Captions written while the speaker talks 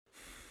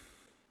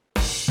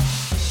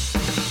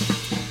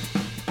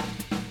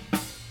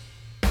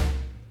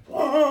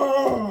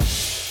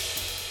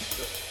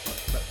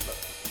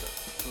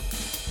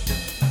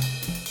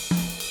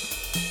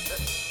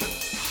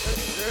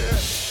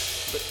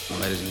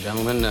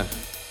Gentlemen,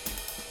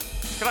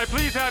 can I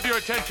please have your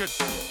attention?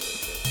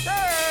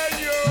 Can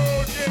you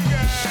dig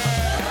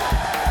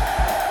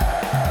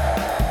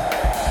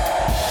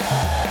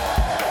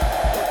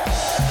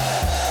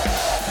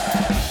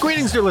it?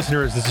 Greetings, dear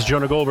listeners. This is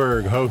Jonah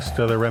Goldberg, host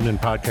of the Remnant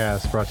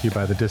Podcast, brought to you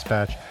by The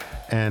Dispatch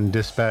and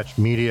Dispatch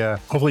Media.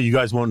 Hopefully you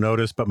guys won't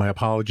notice, but my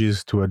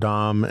apologies to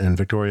Adam and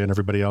Victoria and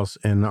everybody else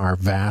in our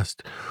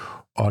vast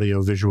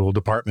audio-visual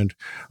department.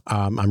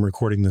 I'm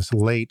recording this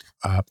late,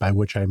 by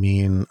which I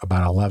mean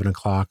about 11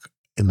 o'clock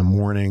in the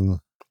morning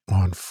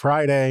on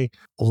Friday.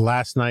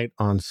 Last night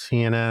on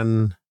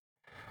CNN,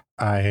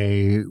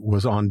 I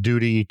was on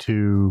duty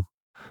to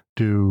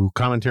do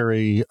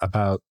commentary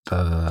about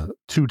the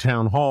two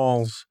town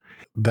halls.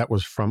 That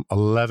was from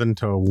 11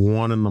 to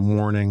 1 in the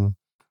morning.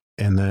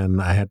 And then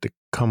I had to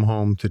come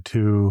home to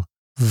two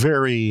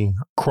very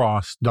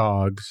cross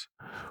dogs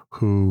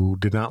who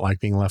did not like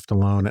being left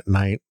alone at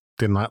night,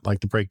 did not like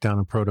the breakdown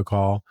of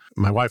protocol.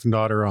 My wife and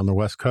daughter are on the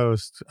West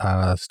Coast,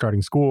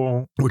 starting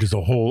school, which is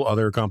a whole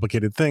other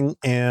complicated thing.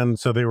 And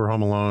so they were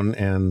home alone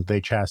and they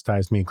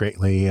chastised me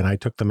greatly. And I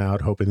took them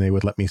out hoping they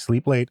would let me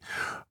sleep late,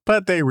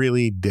 but they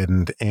really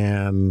didn't.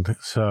 And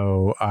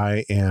so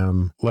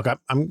I'm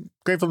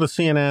grateful to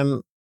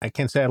CNN. I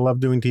can't say I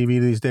love doing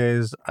TV these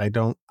days. I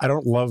don't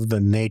love the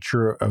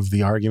nature of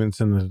the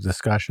arguments and the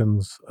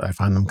discussions. I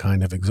find them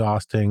kind of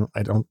exhausting.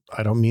 I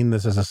don't mean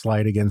this as a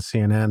slight against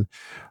CNN.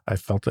 I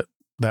felt it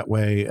that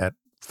way at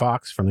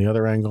Fox from the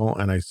other angle,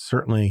 and I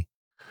certainly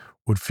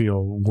would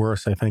feel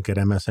worse, I think, at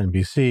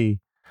MSNBC.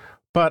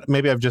 But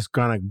maybe I've just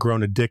kind of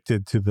grown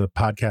addicted to the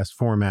podcast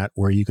format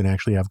where you can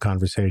actually have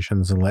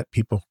conversations and let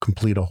people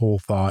complete a whole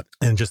thought,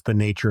 and just the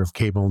nature of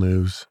cable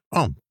news,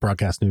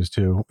 broadcast news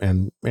too,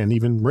 and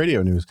even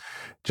radio news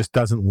just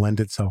doesn't lend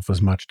itself as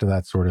much to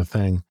that sort of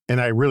thing. And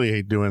I really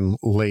hate doing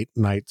late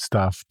night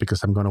stuff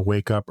because I'm going to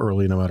wake up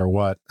early no matter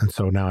what. And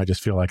so now I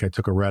just feel like I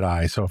took a red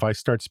eye. So if I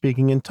start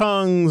speaking in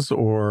tongues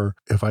or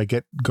if I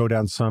go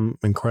down some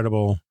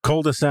incredible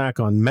cul-de-sac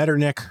on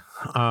Metternich,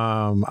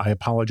 I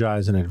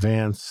apologize in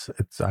advance.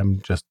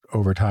 I'm just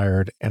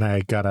overtired, and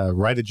I gotta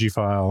write a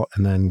G-file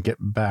and then get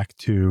back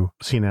to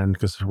CNN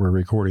because we're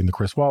recording the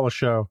Chris Wallace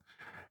show.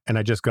 And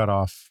I just got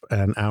off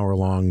an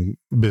hour-long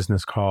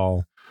business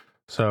call.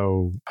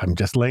 So I'm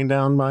just laying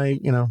down my,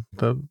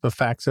 the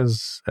facts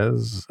as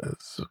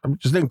I'm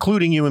just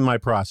including you in my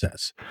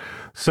process.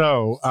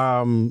 So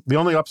the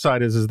only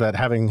upside is that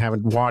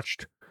having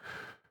watched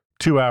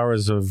 2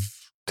 hours of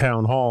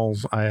town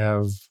halls, I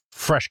have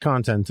fresh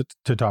content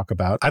to talk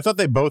about. I thought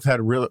they both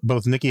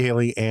Nikki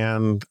Haley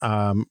and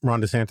Ron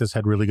DeSantis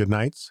had really good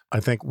nights. I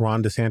think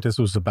Ron DeSantis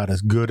was about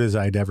as good as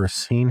I'd ever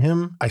seen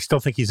him. I still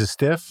think he's a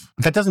stiff.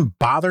 That doesn't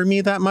bother me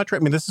that much. Right?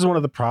 I mean, this is one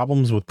of the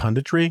problems with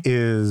punditry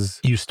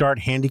is you start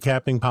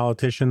handicapping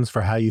politicians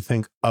for how you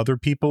think other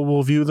people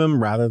will view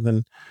them rather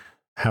than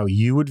how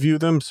you would view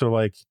them. So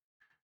like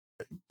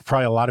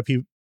probably a lot of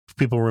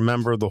people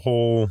remember the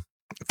whole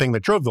thing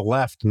that drove the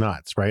left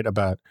nuts, right?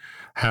 About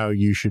how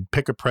you should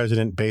pick a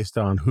president based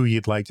on who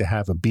you'd like to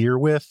have a beer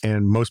with.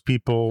 And most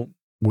people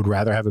would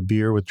rather have a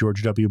beer with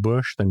George W.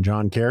 Bush than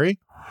John Kerry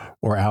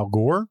or Al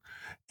Gore.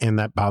 And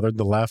that bothered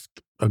the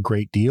left a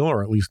great deal,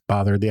 or at least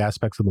bothered the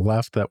aspects of the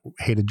left that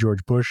hated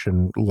George Bush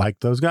and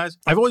liked those guys.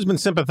 I've always been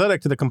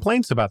sympathetic to the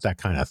complaints about that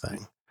kind of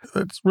thing.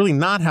 It's really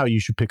not how you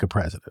should pick a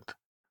president.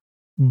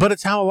 But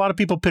it's how a lot of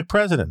people pick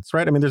presidents,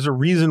 right? I mean, there's a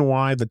reason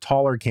why the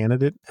taller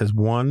candidate has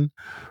won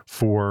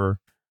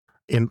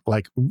in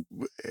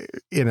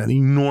an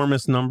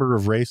enormous number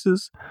of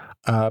races,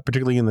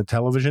 particularly in the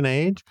television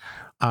age.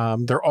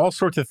 There are all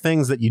sorts of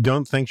things that you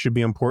don't think should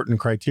be important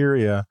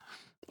criteria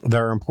that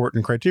are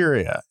important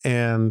criteria.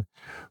 And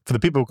for the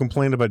people who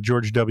complained about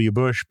George W.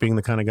 Bush being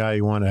the kind of guy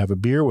you want to have a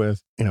beer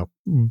with,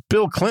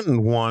 Bill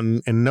Clinton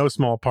won in no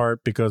small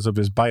part because of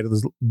his bite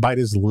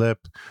his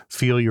lip,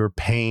 feel your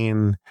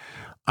pain,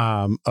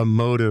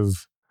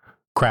 emotive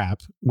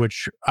crap,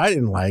 which I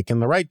didn't like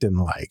and the right didn't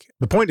like.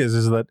 The point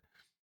is that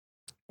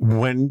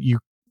when you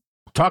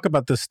talk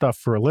about this stuff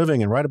for a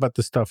living and write about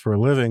this stuff for a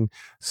living,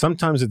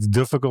 sometimes it's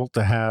difficult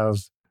to have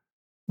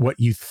what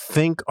you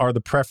think are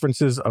the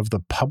preferences of the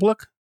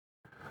public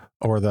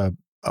or the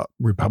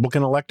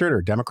Republican electorate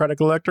or Democratic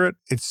electorate.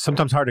 It's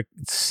sometimes hard to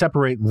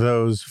separate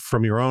those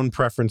from your own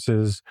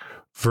preferences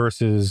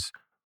versus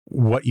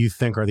what you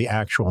think are the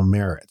actual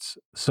merits.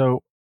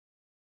 So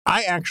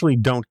I actually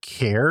don't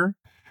care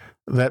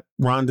that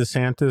Ron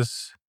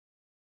DeSantis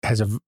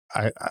has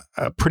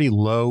a pretty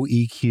low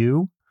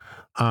EQ.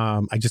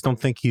 I just don't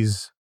think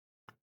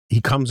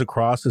he comes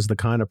across as the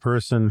kind of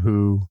person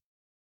who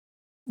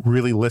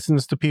really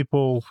listens to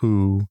people,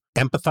 who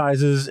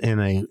empathizes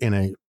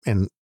in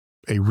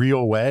a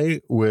real way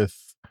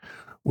with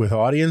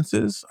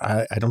audiences.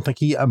 I don't think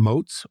he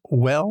emotes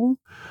well.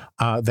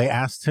 They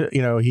asked,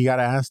 he got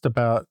asked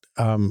about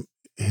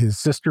his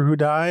sister who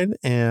died,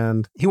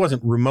 and he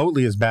wasn't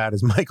remotely as bad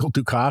as Michael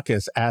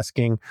Dukakis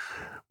asking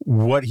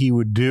what he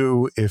would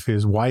do if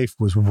his wife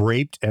was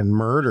raped and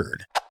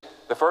murdered.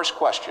 The first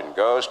question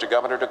goes to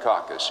Governor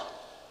Dukakis.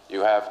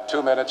 You have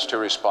 2 minutes to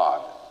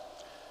respond.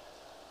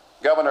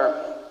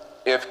 Governor,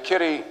 if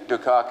Kitty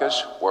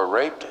Dukakis were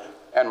raped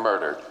and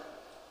murdered,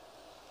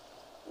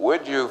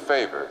 would you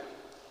favor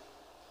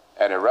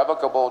an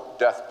irrevocable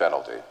death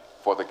penalty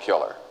for the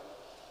killer?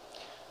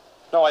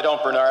 No, I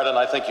don't, Bernard, and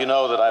I think you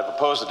know that I've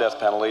opposed the death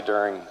penalty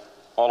during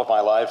all of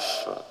my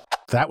life.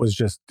 That was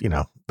just,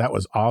 that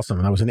was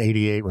awesome. That was in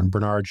 '88 when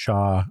Bernard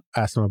Shaw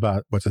asked him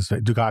about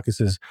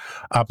Dukakis's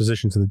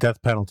opposition to the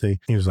death penalty.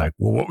 He was like,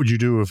 "Well, what would you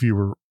do if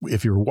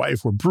your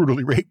wife were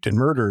brutally raped and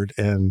murdered?"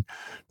 And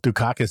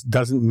Dukakis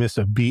doesn't miss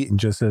a beat and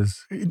just says,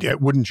 "It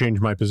wouldn't change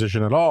my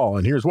position at all,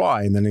 and here's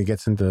why." And then he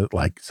gets into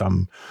like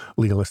some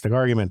legalistic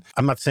argument.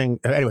 I'm not saying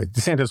anyway.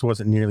 DeSantis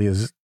wasn't nearly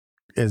as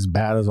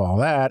bad as all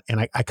that,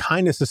 and I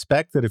kind of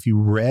suspect that if you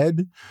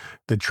read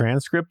the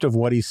transcript of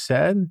what he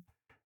said,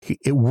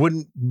 it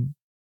wouldn't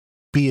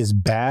be as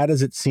bad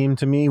as it seemed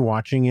to me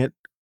watching it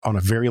on a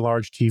very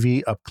large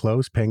TV up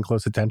close, paying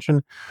close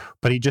attention.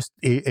 But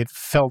it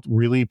felt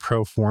really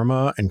pro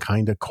forma and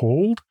kind of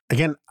cold.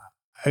 Again,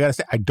 I got to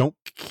say, I don't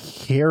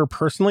care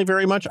personally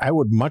very much. I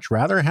would much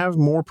rather have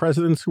more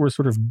presidents who are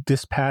sort of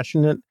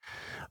dispassionate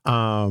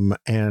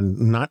and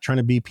not trying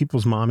to be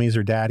people's mommies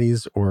or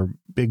daddies or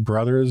big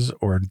brothers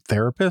or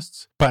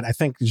therapists. But I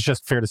think it's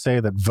just fair to say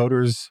that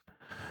voters,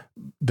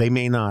 they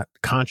may not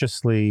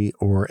consciously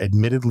or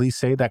admittedly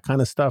say that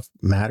kind of stuff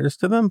matters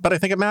to them, but I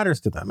think it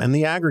matters to them. And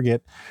the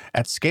aggregate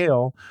at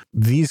scale,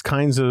 these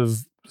kinds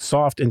of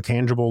soft,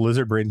 intangible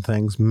lizard brain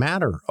things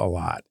matter a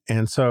lot.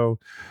 And so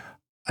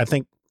I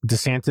think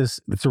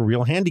DeSantis, it's a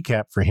real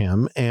handicap for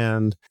him.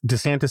 And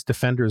DeSantis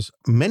defenders,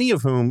 many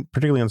of whom,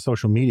 particularly on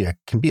social media,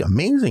 can be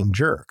amazing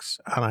jerks.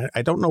 And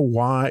I don't know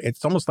why.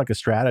 It's almost like a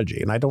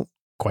strategy. And I don't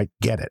quite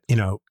get it.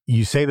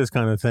 You say this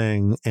kind of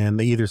thing and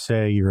they either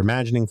say you're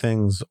imagining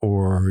things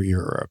or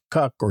you're a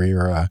cuck or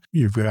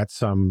you've got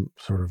some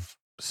sort of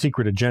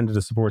secret agenda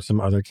to support some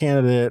other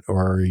candidate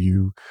or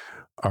you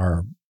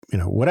are,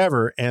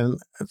 whatever. And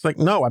it's like,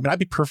 no, I'd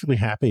be perfectly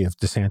happy if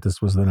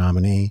DeSantis was the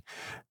nominee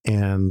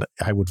and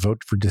I would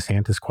vote for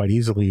DeSantis quite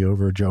easily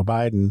over Joe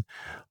Biden,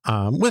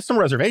 with some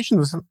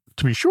reservations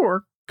to be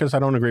sure, because I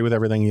don't agree with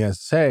everything he has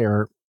to say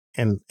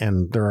and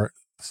there are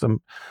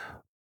some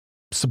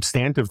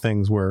substantive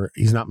things where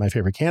he's not my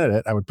favorite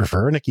candidate. I would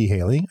prefer Nikki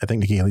Haley. I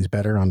think Nikki Haley's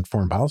better on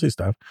foreign policy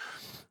stuff.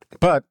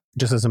 But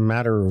just as a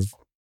matter of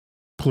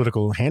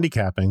political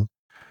handicapping,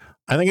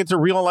 I think it's a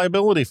real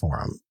liability for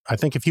him. I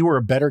think if he were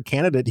a better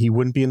candidate, he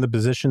wouldn't be in the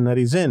position that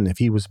he's in. If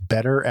he was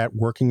better at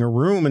working a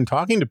room and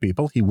talking to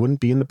people, he wouldn't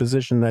be in the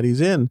position that he's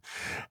in.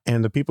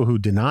 And the people who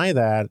deny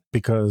that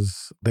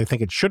because they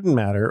think it shouldn't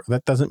matter,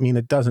 that doesn't mean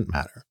it doesn't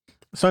matter.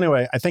 So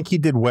anyway, I think he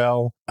did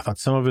well. I thought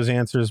some of his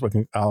answers,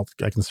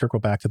 I can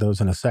circle back to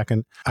those in a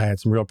second, I had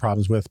some real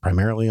problems with,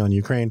 primarily on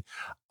Ukraine.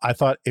 I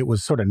thought it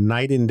was sort of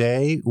night and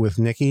day with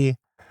Nikki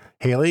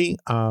Haley.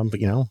 But,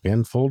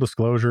 again, full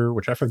disclosure,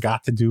 which I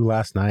forgot to do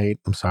last night.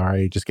 I'm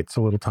sorry, just get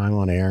so little time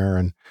on air.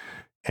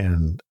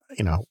 And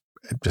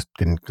it just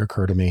didn't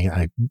occur to me.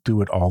 I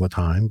do it all the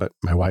time. But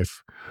my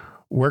wife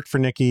worked for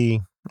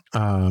Nikki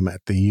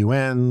at the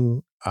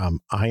UN.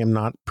 I am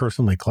not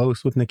personally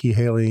close with Nikki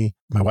Haley.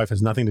 My wife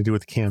has nothing to do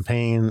with the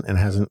campaign and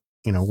hasn't,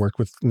 worked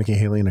with Nikki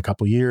Haley in a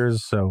couple of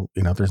years. So,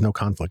 there's no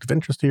conflict of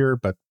interest here,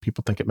 but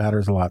people think it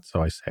matters a lot.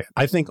 So I say it.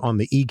 I think on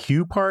the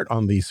EQ part,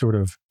 on the sort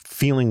of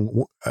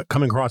feeling,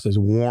 coming across as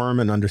warm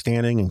and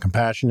understanding and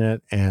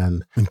compassionate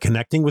and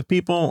connecting with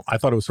people, I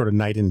thought it was sort of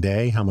night and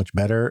day how much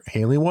better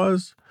Haley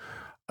was.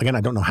 Again,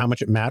 I don't know how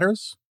much it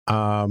matters,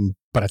 but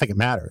I think it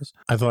matters.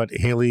 I thought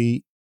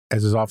Haley,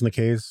 as is often the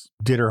case,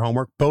 did her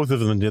homework. Both of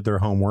them did their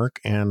homework.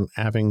 And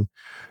having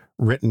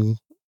written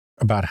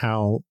about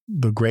how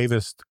the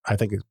gravest, I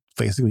think,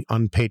 basically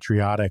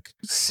unpatriotic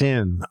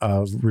sin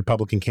of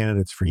Republican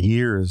candidates for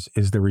years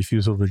is the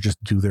refusal to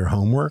just do their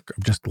homework,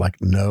 just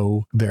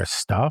know their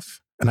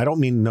stuff. And I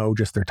don't mean know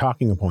just their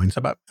talking points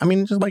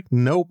just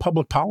no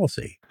public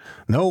policy,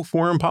 no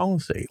foreign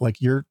policy.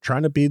 You're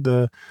trying to be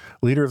the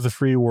leader of the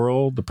free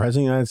world, the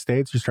president of the United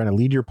States, just trying to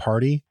lead your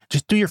party.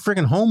 Just do your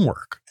friggin'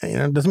 homework.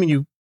 It doesn't mean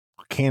you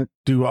can't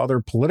do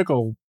other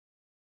political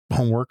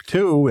homework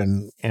too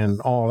and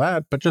all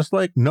that, but just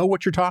know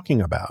what you're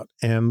talking about.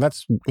 And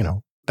that's,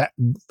 that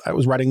I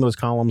was writing those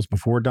columns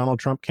before Donald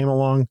Trump came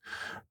along.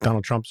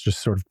 Donald Trump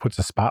just sort of puts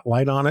a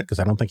spotlight on it because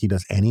I don't think he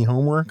does any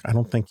homework. I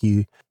don't think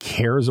he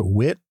cares a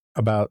whit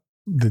about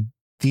the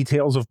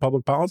details of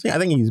public policy. I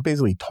think he's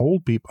basically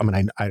told people,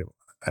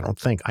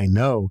 I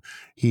know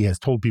he has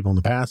told people in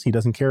the past he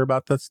doesn't care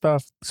about that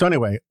stuff. So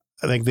anyway,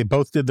 I think they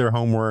both did their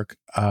homework.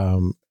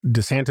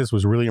 DeSantis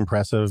was really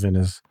impressive in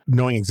his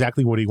knowing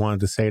exactly what he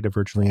wanted to say to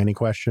virtually any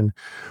question,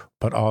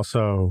 but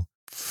also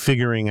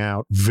figuring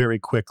out very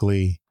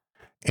quickly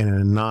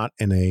and not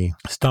in a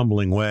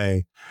stumbling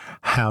way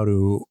how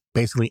to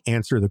basically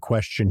answer the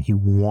question he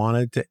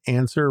wanted to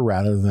answer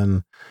rather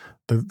than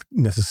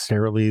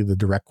necessarily the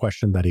direct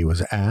question that he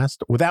was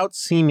asked without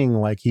seeming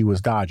like he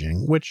was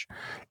dodging, which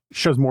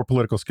shows more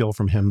political skill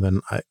from him than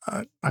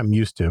I'm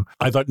used to.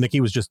 I thought Nikki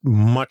was just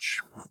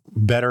much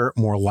better,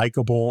 more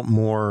likable,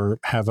 more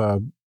have a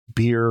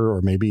beer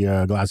or maybe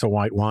a glass of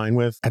white wine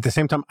with. At the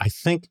same time, I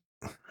think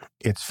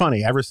it's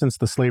funny, ever since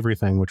the slavery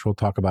thing, which we'll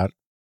talk about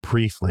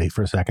briefly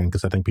for a second,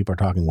 because I think people are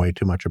talking way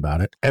too much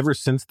about it. Ever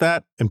since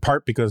that, in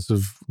part because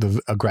of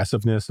the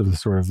aggressiveness of the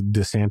sort of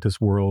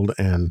DeSantis world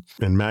and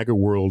MAGA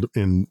world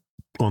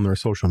on their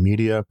social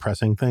media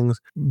pressing things,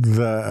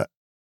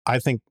 I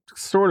think,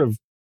 sort of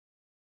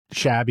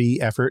shabby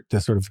effort to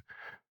sort of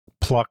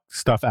pluck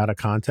stuff out of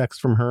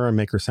context from her and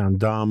make her sound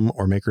dumb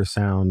or make her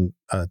sound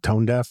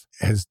tone deaf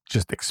has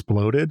just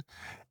exploded.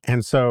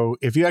 And so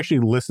if you actually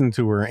listened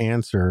to her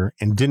answer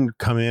and didn't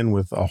come in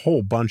with a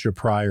whole bunch of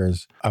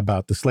priors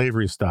about the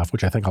slavery stuff,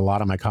 which I think a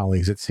lot of my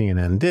colleagues at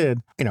CNN did,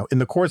 in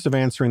the course of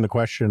answering the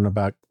question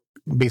about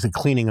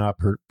basically cleaning up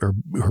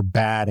her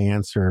bad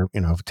answer,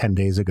 10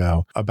 days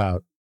ago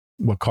about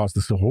what caused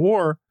the Civil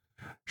War,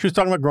 she was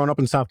talking about growing up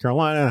in South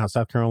Carolina and how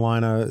South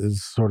Carolina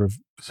is sort of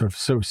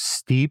so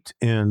steeped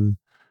in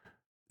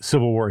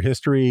Civil War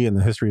history and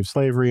the history of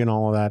slavery and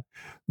all of that,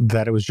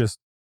 that it was just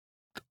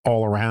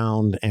all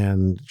around.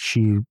 And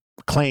she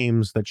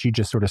claims that she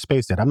just sort of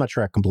spaced it. I'm not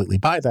sure I completely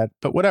buy that,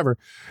 but whatever.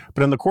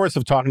 But in the course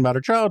of talking about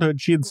her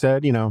childhood, she had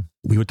said,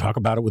 we would talk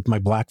about it with my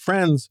Black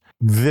friends.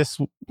 This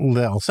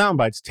little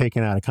soundbite's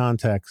taken out of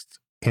context.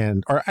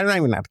 Or not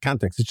even out of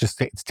context. It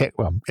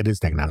is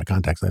taken out of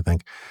context, I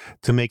think,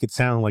 to make it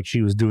sound like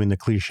she was doing the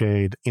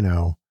cliched,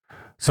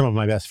 some of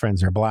my best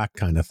friends are Black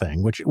kind of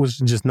thing, which was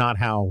just not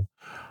how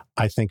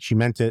I think she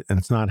meant it. And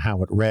it's not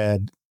how it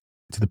read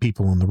to the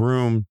people in the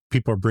room.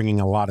 People are bringing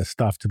a lot of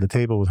stuff to the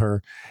table with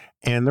her.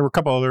 And there were a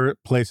couple other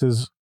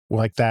places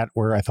like that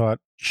where I thought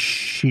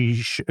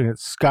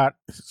Scott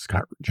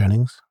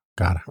Jennings,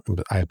 God,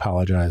 I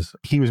apologize.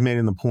 He was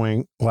making the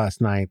point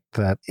last night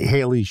that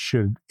Haley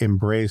should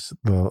embrace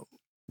the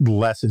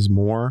less is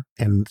more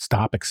and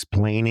stop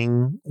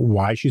explaining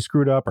why she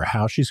screwed up or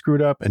how she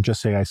screwed up and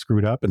just say, I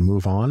screwed up and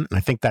move on. And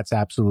I think that's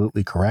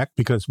absolutely correct,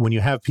 because when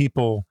you have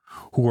people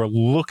who are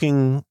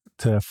looking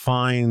to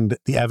find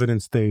the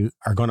evidence they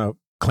are going to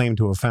claim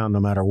to have found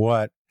no matter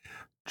what,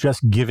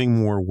 just giving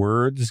more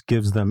words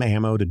gives them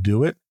ammo to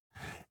do it.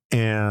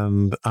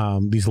 And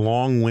these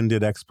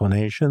long-winded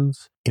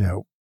explanations,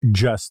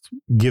 just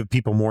give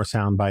people more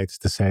sound bites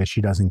to say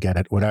she doesn't get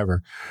it,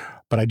 whatever.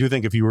 But I do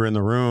think if you were in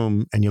the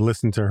room and you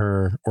listened to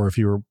her, or if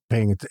you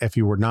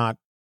were not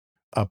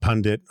a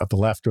pundit of the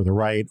left or the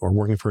right or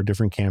working for a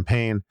different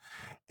campaign,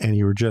 and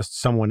you were just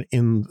someone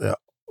in the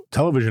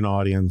television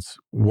audience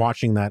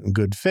watching that in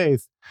good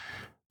faith,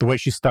 the way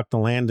she stuck the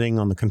landing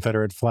on the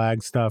Confederate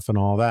flag stuff and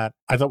all that,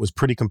 I thought was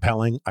pretty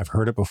compelling. I've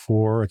heard it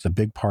before. It's a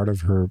big part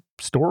of her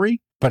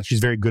story, but she's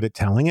very good at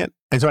telling it.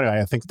 And so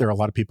anyway, I think there are a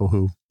lot of people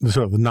who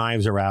sort of the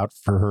knives are out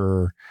for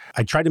her.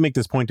 I tried to make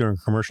this point during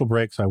a commercial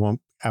break, so I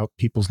won't out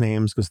people's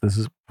names because this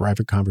is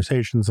private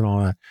conversations and all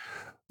that.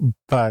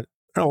 But,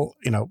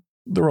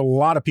 there were a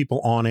lot of people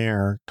on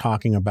air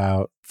talking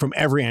about from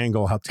every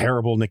angle how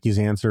terrible Nikki's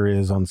answer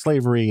is on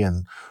slavery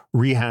and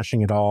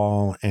rehashing it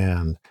all.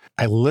 And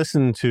I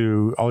listened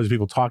to all these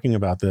people talking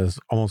about this,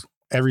 almost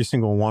every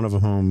single one of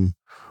whom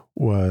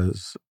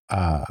was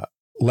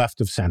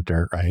left of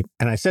center, right?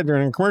 And I said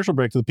during a commercial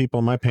break to the people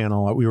on my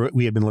panel,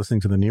 we had been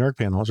listening to the New York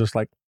panel, I was just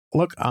like,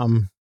 look, I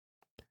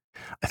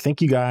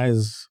think you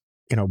guys,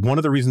 one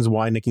of the reasons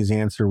why Nikki's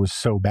answer was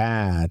so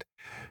bad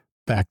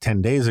back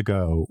 10 days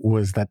ago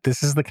was that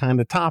this is the kind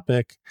of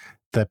topic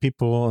that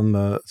people in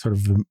the sort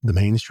of the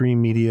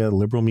mainstream media,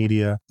 liberal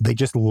media, they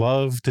just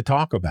love to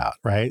talk about,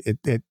 right?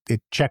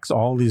 It checks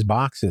all these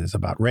boxes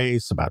about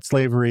race, about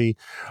slavery,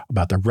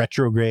 about the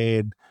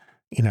retrograde,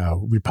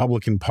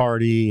 Republican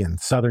Party and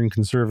Southern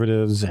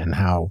conservatives, and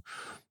how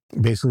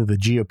basically the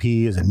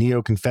GOP is a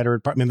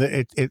neo-Confederate party. I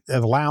mean, it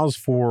allows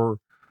for,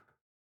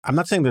 I'm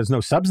not saying there's no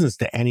substance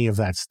to any of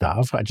that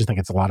stuff. I just think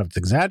it's a lot of it's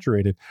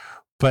exaggerated,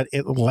 but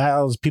it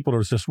allows people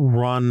to just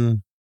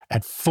run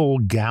at full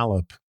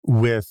gallop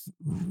with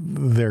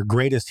their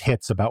greatest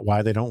hits about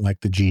why they don't like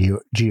the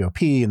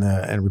GOP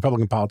and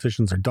Republican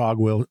politicians are dog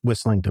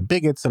whistling to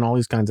bigots and all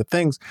these kinds of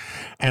things.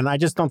 And I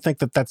just don't think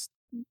that that's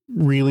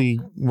really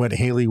what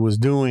Haley was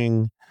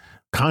doing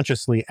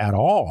consciously at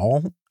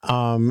all.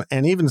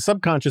 And even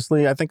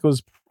subconsciously, I think it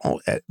was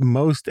at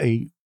most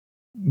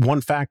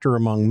one factor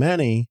among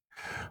many.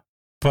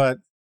 But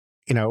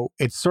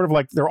it's sort of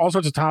like there are all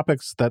sorts of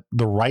topics that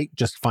the right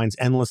just finds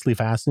endlessly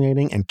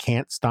fascinating and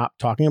can't stop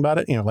talking about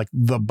it, like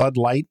the Bud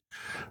Light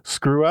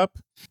screw up.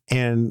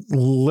 And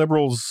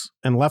liberals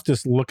and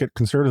leftists look at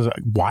conservatives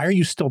like, why are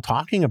you still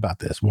talking about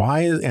this?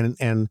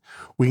 And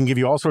we can give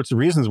you all sorts of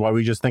reasons why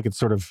we just think it's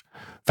sort of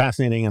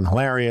fascinating and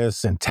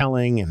hilarious and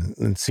telling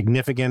and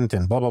significant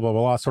and blah, blah, blah,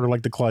 blah, sort of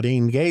like the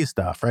Claudine Gay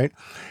stuff, right?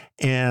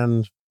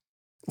 And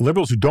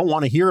liberals who don't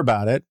want to hear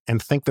about it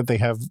and think that they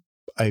have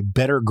a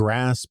better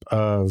grasp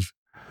of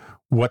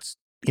what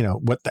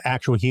the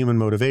actual human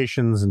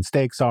motivations and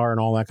stakes are and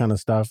all that kind of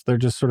stuff. They're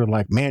just sort of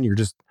like, man,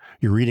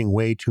 you're reading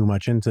way too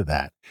much into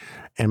that.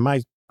 And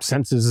my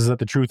sense is that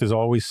the truth is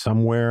always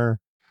somewhere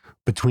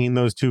between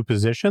those two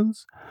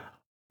positions.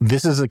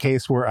 This is a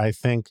case where I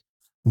think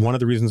one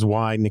of the reasons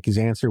why Nikki's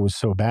answer was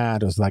so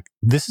bad is like,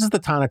 this is the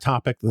kind of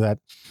topic that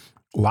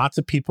lots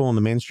of people in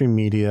the mainstream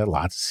media,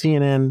 lots of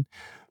CNN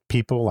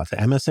people, lots of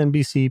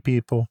MSNBC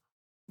people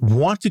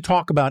want to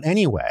talk about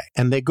anyway.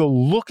 And they go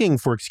looking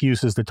for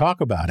excuses to talk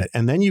about it.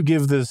 And then you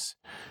give this,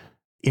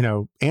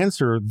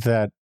 answer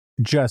that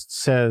just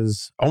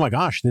says, oh my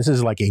gosh, this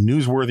is like a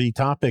newsworthy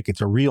topic.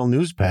 It's a real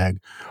news peg.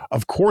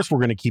 Of course, we're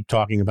going to keep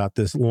talking about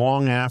this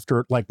long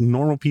after, like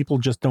normal people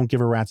just don't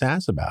give a rat's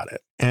ass about it.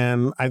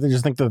 And I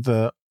just think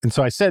that and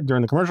so I said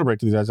during the commercial break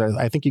to these guys,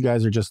 I think you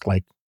guys are just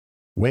like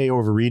way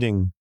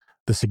overreading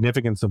the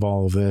significance of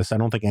all of this. I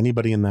don't think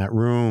anybody in that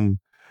room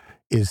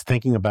is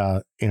thinking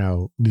about,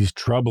 these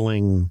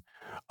troubling,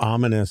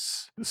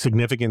 ominous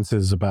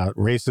significances about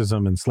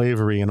racism and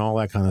slavery and all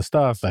that kind of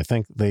stuff. I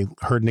think they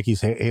heard Nikki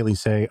Haley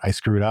say, I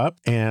screwed up.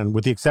 And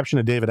with the exception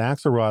of David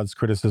Axelrod's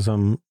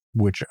criticism,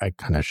 which I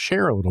kind of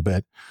share a little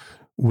bit,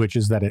 which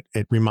is that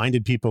it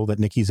reminded people that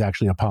Nikki's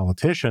actually a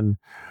politician.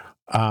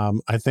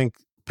 I think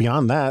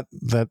beyond that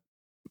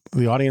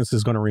the audience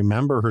is going to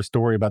remember her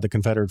story about the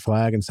Confederate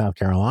flag in South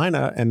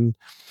Carolina and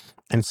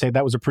say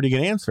that was a pretty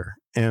good answer.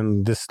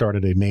 And this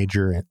started a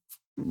major,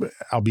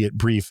 albeit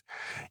brief,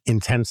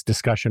 intense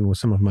discussion with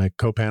some of my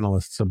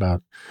co-panelists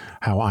about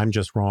how I'm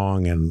just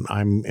wrong and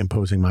I'm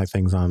imposing my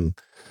things on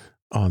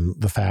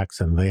the facts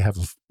and they have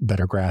a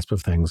better grasp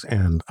of things.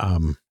 And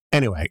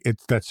anyway,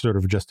 that's sort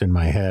of just in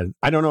my head.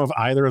 I don't know if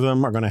either of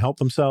them are going to help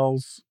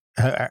themselves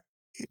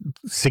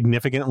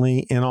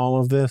significantly in all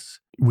of this.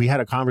 We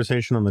had a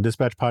conversation on the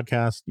Dispatch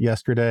podcast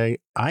yesterday.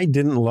 I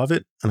didn't love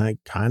it, and I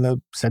kind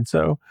of said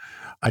so.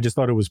 I just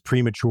thought it was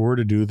premature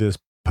to do this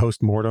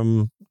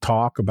post-mortem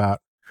talk about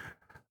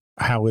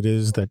how it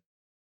is that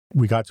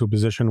we got to a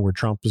position where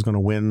Trump is going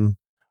to win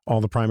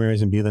all the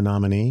primaries and be the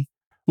nominee.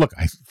 Look,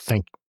 I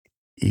think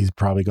he's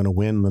probably going to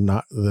win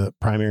the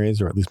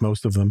primaries, or at least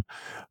most of them,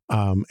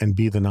 and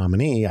be the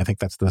nominee. I think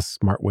that's the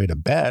smart way to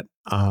bet.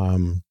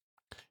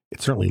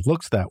 It certainly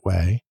looks that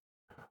way.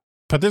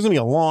 But there's going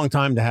to be a long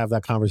time to have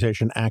that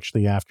conversation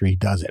actually after he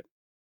does it.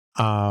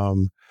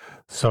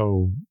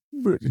 So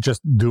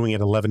just doing it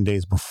 11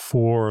 days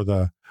before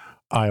the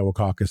Iowa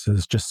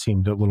caucuses just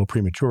seemed a little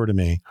premature to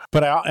me.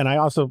 But I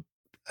also,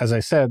 as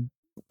I said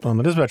on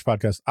the Dispatch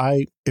podcast,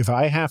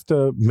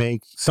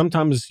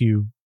 sometimes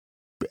you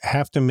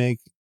have to make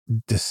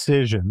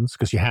decisions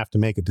because you have to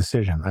make a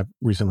decision. I've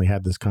recently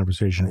had this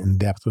conversation in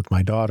depth with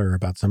my daughter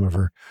about some of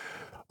her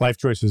life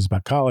choices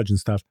about college and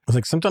stuff. I was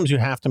like, sometimes you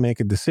have to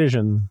make a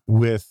decision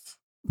with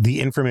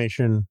the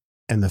information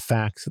and the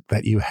facts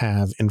that you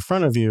have in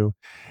front of you.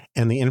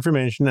 And the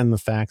information and the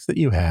facts that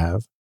you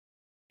have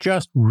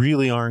just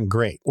really aren't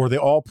great. Or they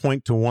all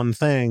point to one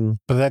thing,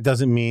 but that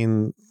doesn't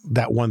mean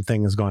that one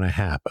thing is going to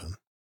happen.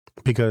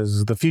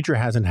 Because the future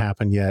hasn't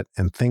happened yet,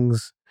 and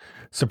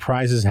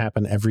surprises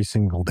happen every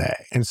single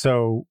day. And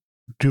so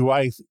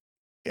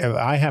if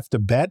I have to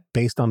bet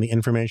based on the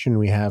information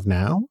we have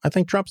now, I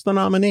think Trump's the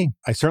nominee.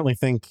 I certainly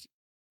think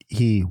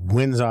he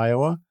wins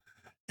Iowa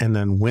and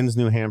then wins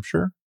New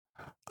Hampshire,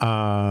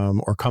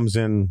 or comes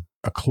in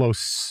a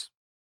close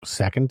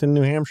second in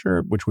New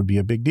Hampshire, which would be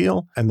a big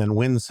deal, and then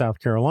wins South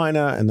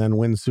Carolina and then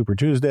wins Super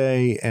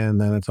Tuesday,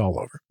 and then it's all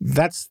over.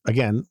 That's,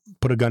 again,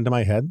 put a gun to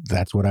my head.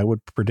 That's what I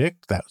would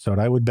predict. That's what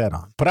I would bet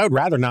on. But I would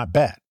rather not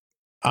bet.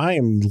 I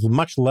am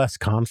much less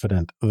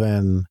confident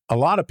than a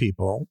lot of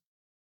people.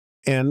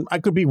 And I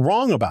could be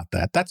wrong about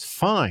that. That's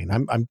fine.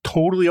 I'm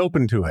totally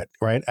open to it,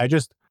 right? I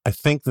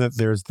think that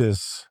there's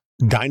this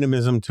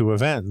dynamism to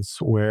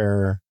events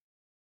where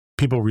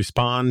people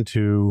respond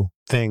to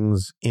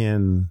things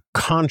in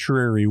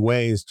contrary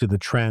ways to the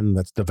trend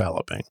that's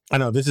developing. I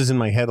know this is in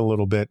my head a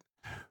little bit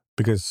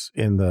because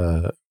in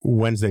the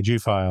Wednesday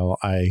G-File,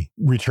 I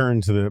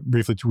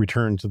briefly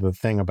returned to the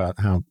thing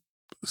about how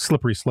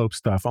slippery slope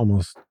stuff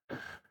almost...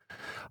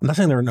 I'm not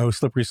saying there are no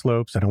slippery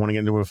slopes. I don't want to get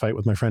into a fight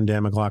with my friend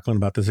Dan McLaughlin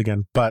about this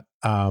again, but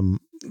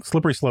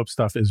slippery slope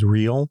stuff is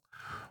real.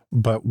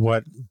 But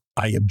what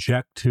I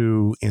object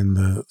to in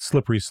the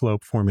slippery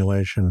slope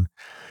formulation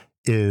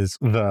is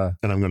and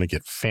I'm going to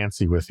get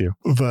fancy with you,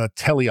 the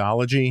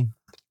teleology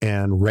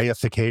and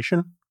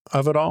reification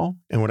of it all.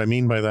 And what I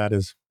mean by that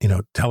is,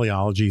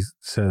 teleology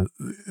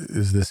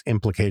is this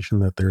implication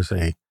that there's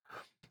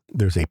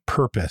a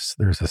purpose,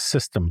 there's a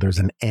system, there's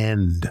an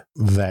end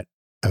that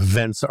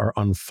events are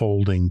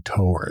unfolding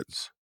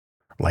towards,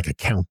 like a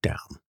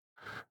countdown,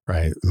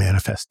 right?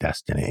 Manifest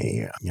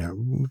destiny,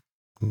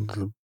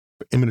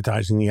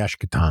 immanentizing the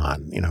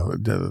eschaton,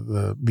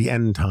 the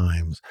end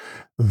times,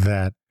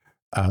 that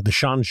the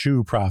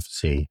Shanshu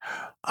prophecy,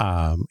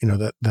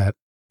 that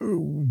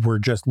we're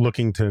just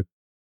looking to,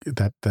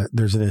 that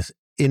there's this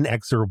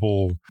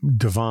inexorable,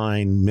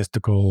 divine,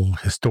 mystical,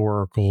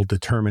 historical,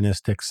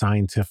 deterministic,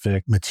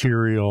 scientific,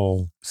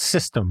 material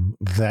system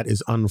that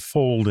is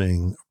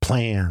unfolding,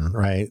 plan,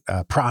 right?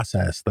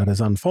 Process that is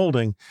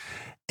unfolding,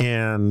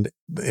 and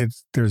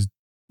there's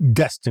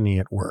destiny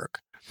at work.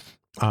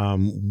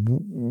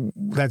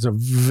 That's a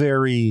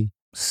very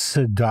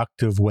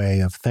seductive way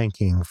of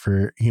thinking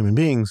for human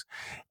beings,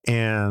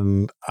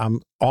 and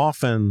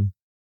often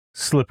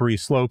slippery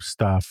slope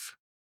stuff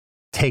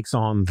takes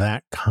on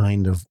that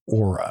kind of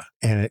aura.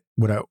 And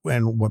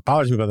what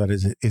bothers me about that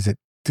is it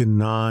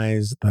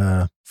denies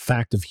the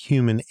fact of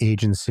human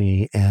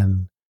agency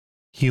and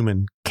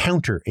human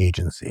counter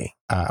agency.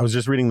 I was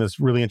just reading this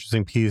really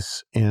interesting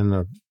piece in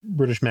a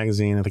British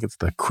magazine, I think it's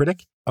The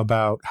Critic,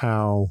 about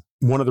how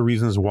one of the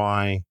reasons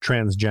why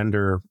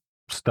transgender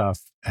stuff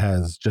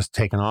has just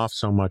taken off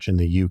so much in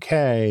the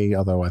UK,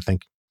 although I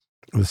think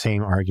the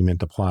same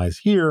argument applies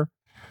here,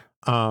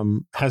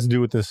 has to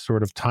do with this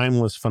sort of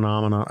timeless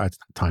phenomenon. It's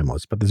not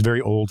timeless, but this very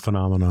old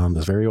phenomenon,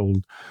 this very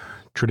old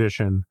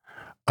tradition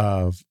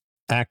of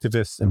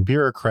activists and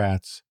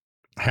bureaucrats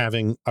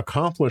having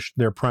accomplished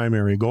their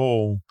primary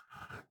goal,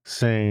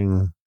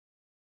 saying,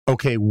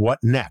 okay, what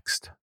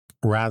next?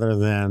 Rather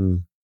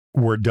than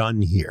we're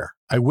done here.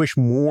 I wish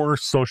more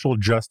social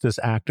justice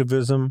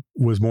activism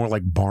was more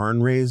like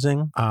barn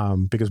raising,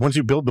 because once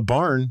you build the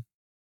barn,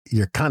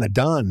 you're kind of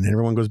done.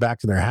 Everyone goes back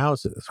to their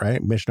houses,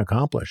 right? Mission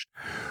accomplished.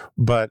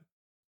 But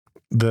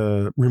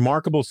the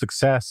remarkable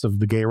success of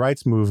the gay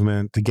rights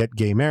movement to get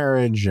gay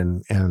marriage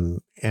and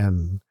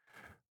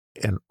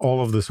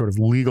all of the sort of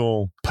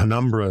legal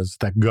penumbras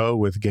that go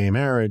with gay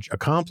marriage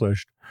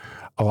accomplished,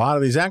 a lot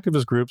of these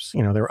activist groups,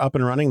 they were up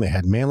and running. They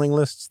had mailing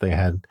lists. They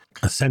had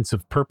a sense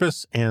of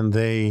purpose. And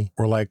they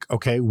were like,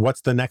 okay,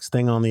 what's the next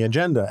thing on the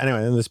agenda?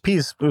 Anyway, and this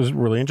piece was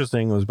really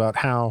interesting. It was about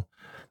how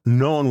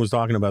no one was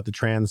talking about the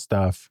trans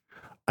stuff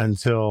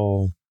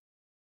until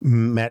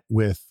met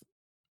with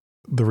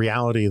the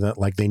reality that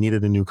like they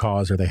needed a new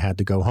cause or they had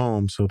to go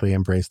home. So they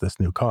embraced this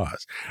new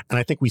cause. And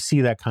I think we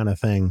see that kind of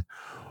thing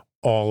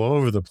all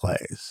over the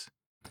place.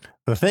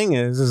 The thing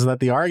is that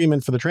the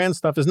argument for the trans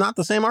stuff is not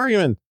the same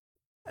argument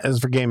as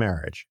for gay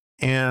marriage.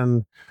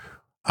 And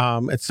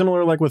it's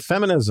similar like with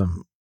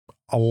feminism.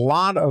 A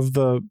lot of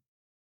the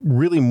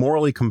really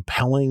morally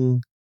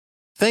compelling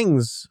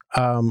things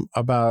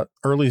about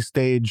early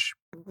stage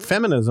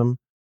feminism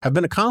have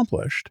been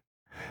accomplished.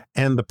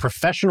 And the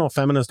professional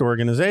feminist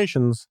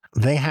organizations,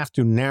 they have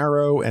to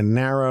narrow and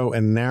narrow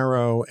and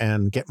narrow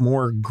and get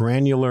more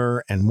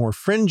granular and more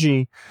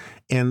fringy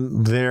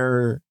in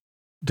their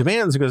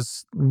demands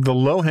because the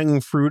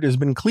low-hanging fruit has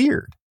been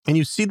cleared. And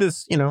you see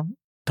this,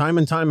 time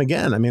and time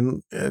again. I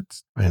mean,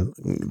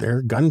 there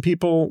are gun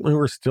people who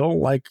are still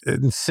like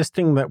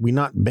insisting that we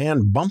not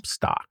ban bump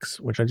stocks,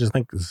 which I just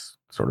think is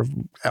sort of,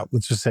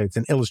 let's just say it's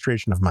an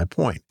illustration of my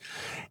point.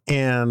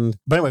 But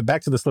anyway,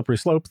 back to the slippery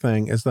slope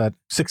thing is that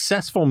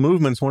successful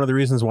movements, one of the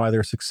reasons why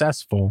they're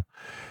successful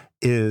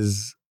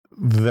is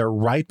their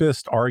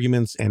ripest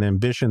arguments and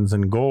ambitions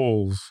and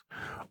goals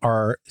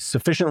are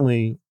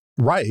sufficiently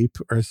ripe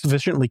or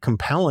sufficiently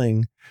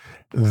compelling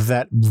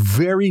that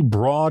very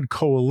broad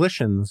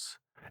coalitions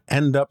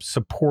end up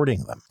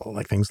supporting them,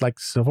 like things like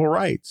civil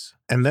rights.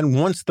 And then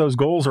once those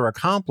goals are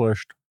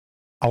accomplished,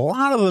 a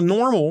lot of the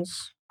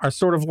normals are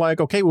sort of like,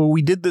 okay, well,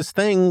 we did this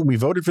thing, we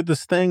voted for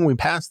this thing, we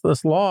passed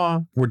this law,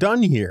 we're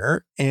done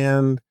here.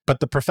 But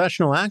the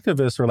professional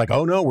activists are like,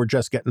 oh no, we're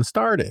just getting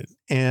started.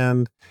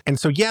 And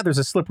so, yeah, there's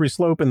a slippery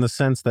slope in the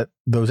sense that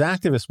those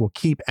activists will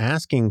keep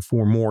asking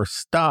for more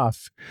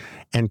stuff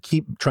and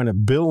keep trying to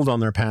build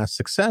on their past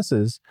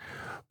successes.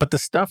 But the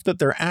stuff that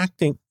they're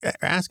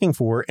asking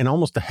for in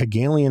almost a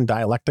Hegelian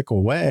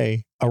dialectical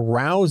way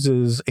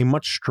arouses a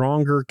much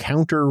stronger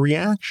counter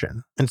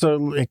reaction. And so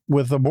like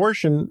with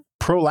abortion,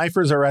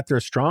 pro-lifers are at their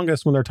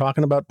strongest when they're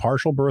talking about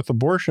partial birth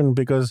abortion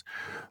because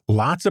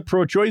lots of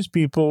pro-choice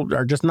people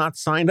are just not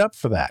signed up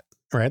for that,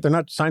 right? They're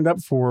not signed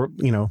up for,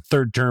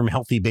 third-term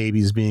healthy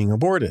babies being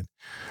aborted.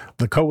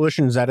 The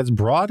coalition is at its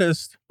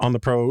broadest on the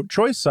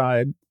pro-choice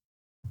side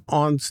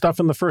on stuff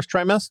in the first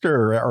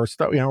trimester or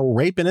stuff,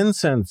 rape and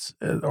incest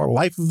or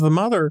life of the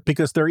mother,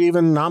 because they're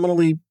even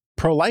nominally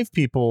pro-life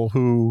people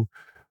who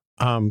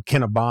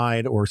can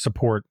abide or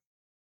support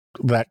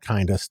that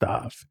kind of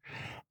stuff.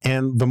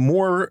 And the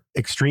more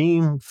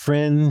extreme,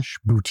 fringe,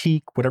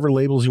 boutique, whatever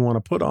labels you want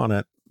to put on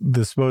it,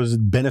 the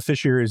supposed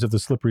beneficiaries of the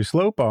slippery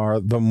slope are,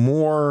 the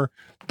more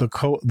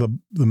the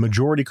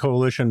majority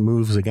coalition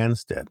moves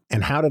against it.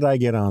 And how did I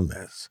get on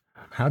this?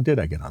 How did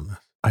I get on this?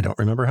 I don't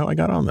remember how I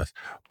got on this.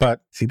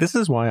 But see, this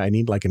is why I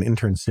need like an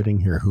intern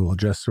sitting here who will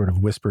just sort of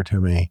whisper to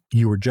me,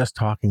 you were just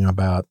talking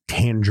about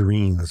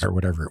tangerines or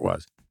whatever it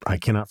was. I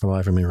cannot for the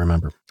life of me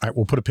remember. All right,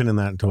 we'll put a pin in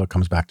that until it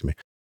comes back to me.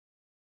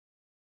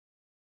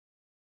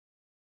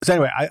 So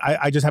anyway,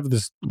 I just have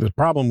this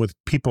problem with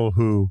people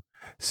who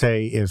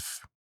say if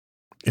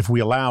we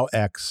allow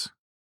X,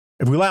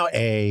 if we allow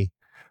A,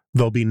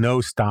 there'll be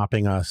no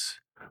stopping us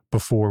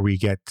before we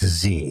get to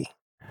Z.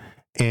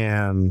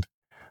 And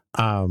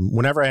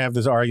whenever I have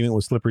this argument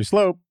with slippery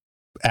slope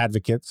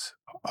advocates,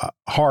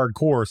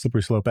 hardcore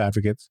slippery slope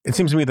advocates, it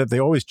seems to me that they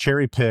always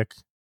cherry pick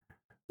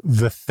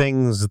the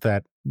things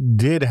that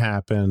did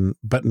happen,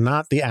 but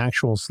not the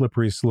actual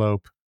slippery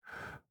slope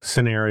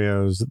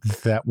scenarios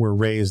that were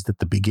raised at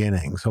the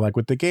beginning. So like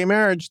with the gay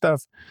marriage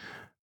stuff,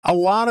 a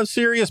lot of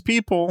serious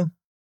people,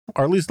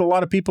 or at least a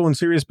lot of people in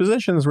serious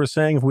positions were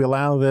saying, if we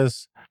allow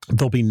this,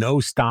 there'll be no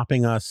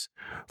stopping us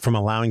from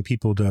allowing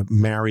people to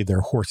marry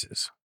their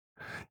horses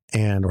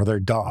or their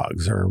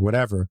dogs or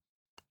whatever.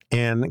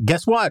 And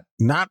guess what?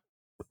 Not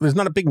there's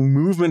not a big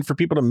movement for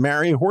people to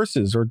marry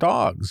horses or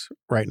dogs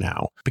right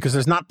now because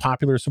there's not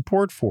popular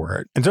support for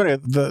it. And so anyway,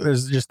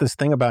 there's just this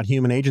thing about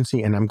human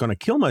agency, and I'm going to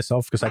kill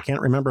myself because I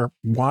can't remember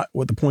what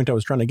the point I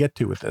was trying to get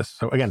to with this.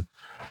 So again,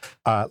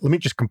 let me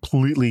just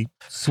completely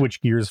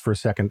switch gears for a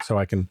second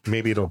so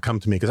maybe it'll come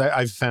to me, because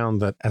I've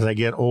found that as I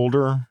get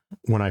older,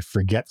 when I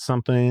forget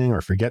something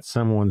or forget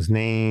someone's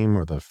name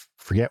or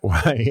forget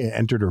why I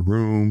entered a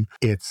room,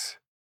 it's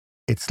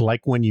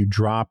like when you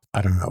drop,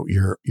 I don't know,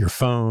 your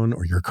phone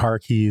or your car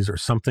keys or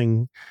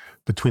something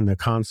between the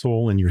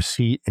console and your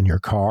seat in your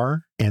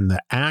car, and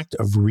the act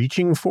of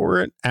reaching for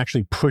it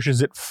actually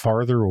pushes it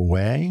farther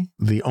away.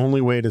 The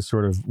only way to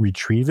sort of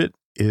retrieve it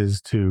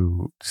is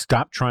to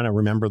stop trying to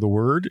remember the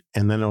word,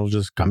 and then it'll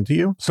just come to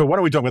you. So why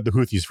don't we talk about the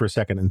Houthis for a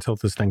second until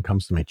this thing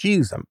comes to me?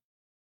 Jeez,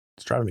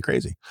 it's driving me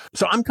crazy.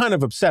 So I'm kind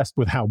of obsessed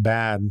with how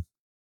bad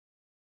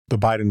the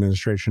Biden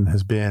administration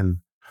has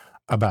been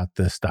about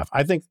this stuff.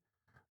 I think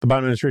the Biden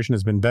administration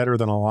has been better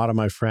than a lot of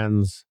my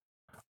friends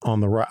on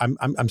the right.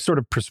 I'm sort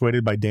of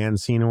persuaded by Dan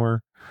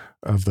Senor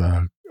of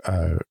the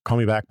Call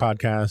Me Back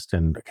podcast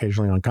and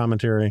occasionally on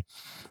commentary,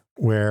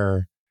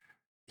 where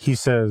he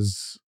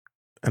says,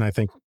 and I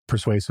think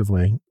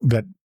persuasively,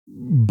 that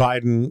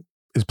Biden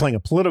is playing a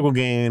political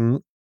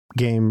game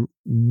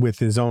with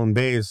his own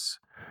base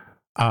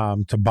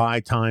to buy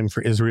time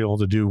for Israel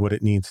to do what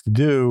it needs to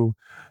do.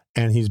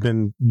 And he's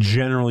been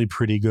generally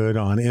pretty good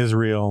on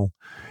Israel,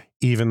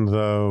 even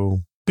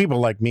though people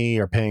like me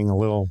are paying a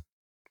little,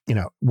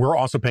 we're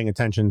also paying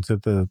attention to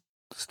the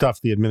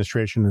stuff the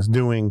administration is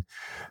doing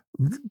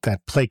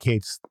that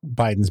placates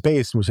Biden's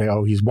base. And we say,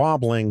 oh, he's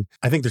wobbling.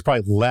 I think there's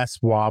probably less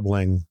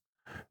wobbling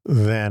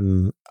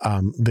than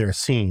there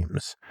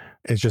seems.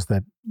 It's just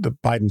that the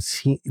Biden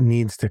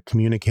needs to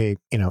communicate,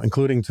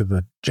 including to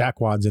the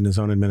jackwads in his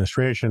own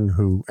administration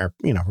who are,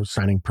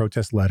 signing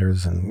protest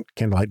letters and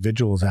candlelight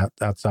vigils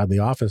outside the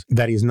office,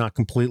 that he's not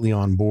completely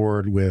on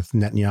board with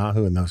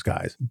Netanyahu and those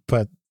guys.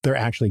 But they're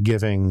actually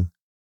giving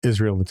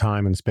Israel the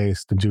time and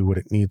space to do what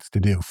it needs to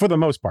do for the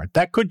most part.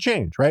 That could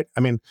change, right? I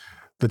mean,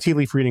 the tea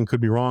leaf reading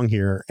could be wrong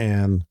here,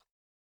 and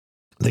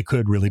they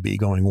could really be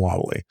going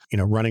wobbly.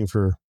 Running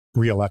for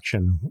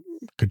re-election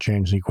could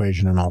change the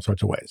equation in all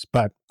sorts of ways.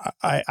 But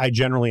I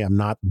generally am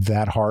not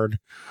that hard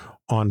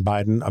on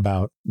Biden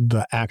about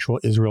the actual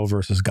Israel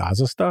versus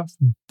Gaza stuff.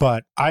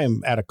 But I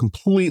am at a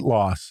complete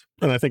loss,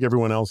 and I think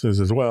everyone else is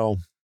as well,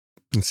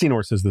 and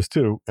Senor says this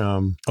too,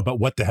 about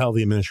what the hell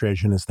the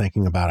administration is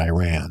thinking about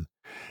Iran.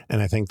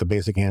 And I think the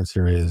basic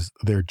answer is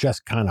they're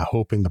just kind of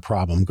hoping the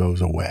problem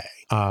goes away.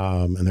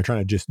 And they're trying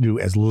to just do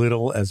as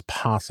little as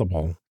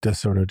possible to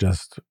sort of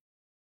just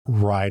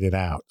ride it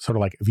out. Sort of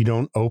like if you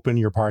don't open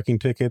your parking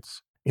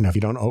tickets, if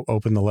you don't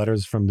open the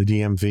letters from the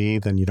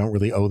DMV, then you don't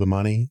really owe the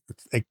money.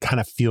 It kind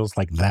of feels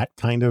like that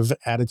kind of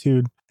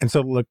attitude. And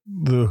so look,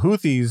 the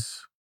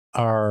Houthis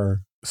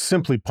are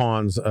simply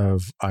pawns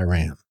of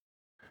Iran.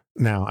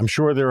 Now, I'm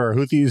sure there are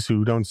Houthis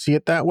who don't see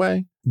it that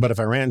way, but if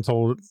Iran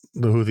told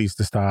the Houthis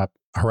to stop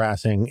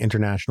harassing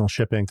international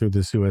shipping through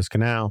the Suez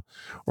Canal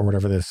or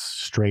whatever this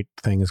Strait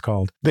thing is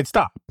called, they'd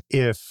stop.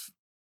 If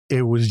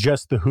it was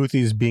just the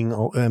Houthis being,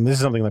 and this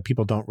is something that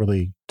people don't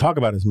really talk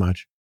about as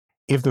much,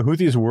 if the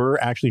Houthis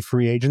were actually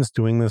free agents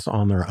doing this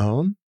on their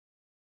own,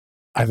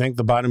 I think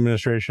the Biden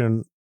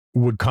administration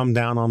would come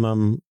down on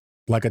them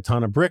like a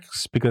ton of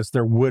bricks because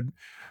there would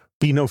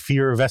be no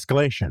fear of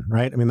escalation,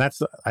 right? I mean,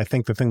 that's, I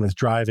think, the thing that's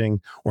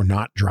driving or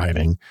not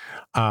driving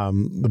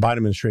the Biden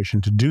administration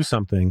to do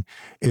something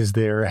is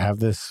have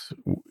this,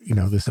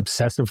 this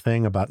obsessive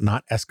thing about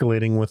not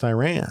escalating with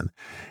Iran. And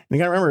you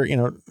got to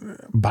remember,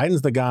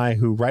 Biden's the guy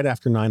who right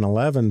after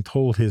 9/11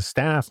 told his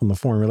staff on the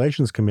Foreign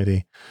Relations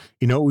Committee,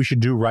 what we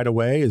should do right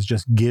away is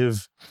just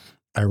give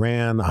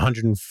Iran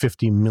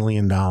 $150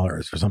 million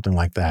or something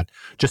like that,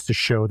 just to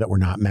show that we're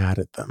not mad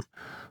at them.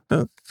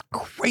 It's a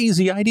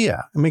crazy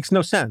idea. It makes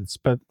no sense,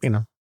 but,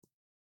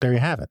 there you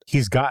have it.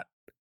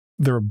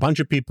 There are a bunch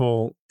of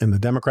people in the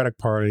Democratic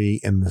Party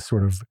in this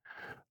sort of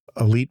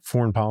elite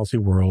foreign policy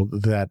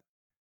world that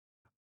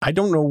I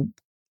don't know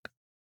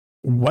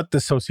what the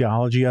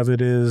sociology of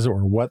it is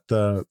or what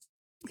the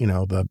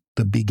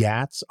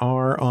begats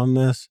are on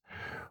this,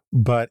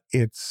 but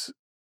it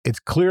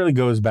clearly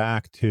goes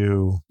back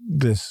to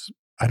this,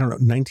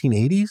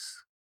 1980s,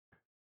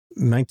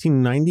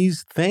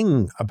 1990s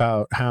thing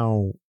about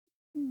how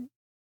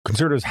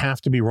conservatives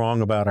have to be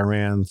wrong about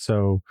Iran,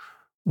 so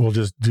we'll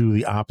just do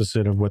the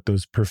opposite of what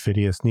those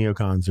perfidious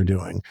neocons are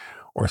doing,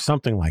 or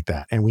something like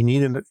that. And we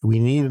need a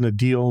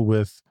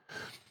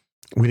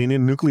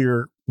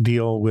nuclear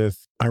deal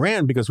with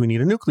Iran because we need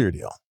a nuclear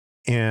deal.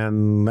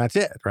 And that's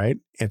it, right?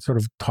 It's sort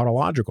of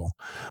tautological.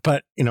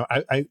 But,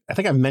 I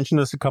think I've mentioned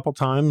this a couple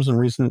times in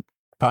recent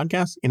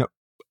podcasts.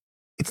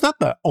 It's not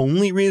the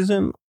only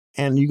reason,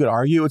 and you could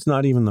argue it's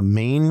not even the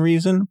main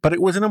reason, but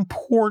it was an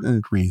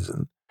important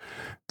reason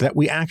that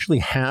we actually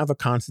have a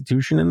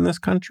constitution in this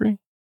country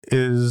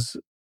is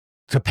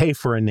to pay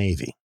for a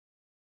navy.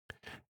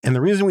 And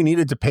the reason we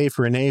needed to pay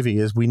for a navy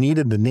is we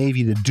needed the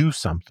navy to do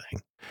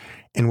something.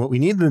 And what we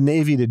needed the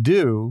navy to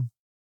do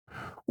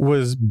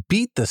was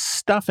beat the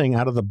stuffing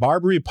out of the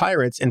Barbary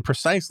pirates in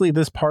precisely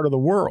this part of the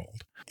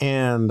world.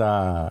 And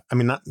I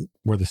mean, not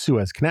where the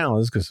Suez Canal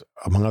is, because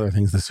among other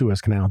things, the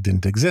Suez Canal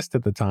didn't exist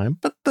at the time,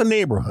 but the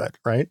neighborhood,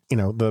 right? You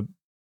know,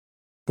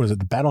 was it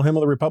the Battle Hymn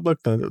of the Republic,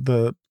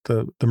 the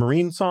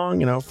Marine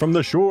song, you know, from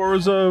the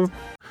shores of,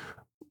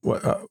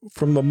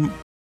 from the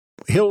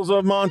hills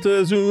of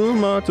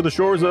Montezuma to the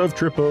shores of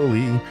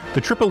Tripoli.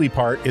 The Tripoli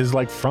part is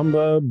like from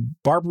the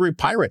Barbary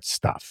pirate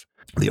stuff.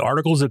 The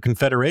Articles of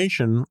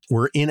Confederation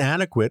were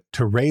inadequate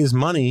to raise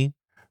money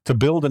to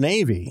build a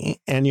navy.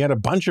 And you had a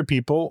bunch of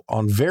people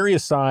on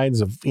various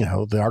sides of, you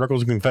know, the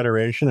Articles of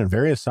Confederation and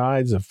various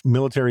sides of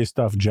military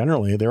stuff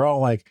generally. They're all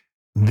like,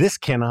 this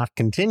cannot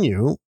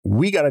continue.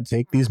 We got to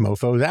take these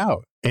mofos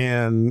out.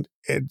 And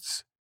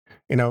it's,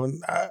 you know,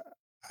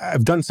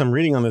 I've done some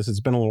reading on this. It's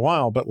been a little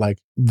while, but like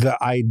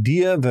the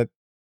idea that,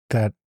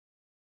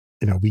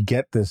 you know, we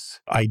get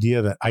this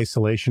idea that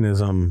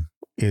isolationism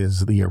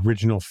is the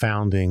original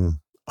founding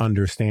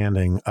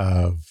understanding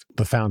of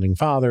the founding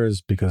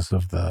fathers because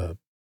of the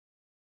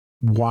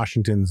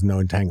Washington's no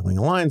entangling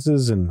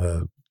alliances and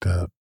the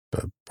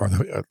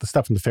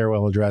stuff in the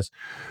farewell address,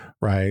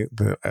 right?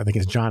 I think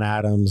it's John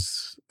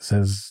Adams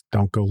says,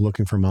 don't go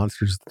looking for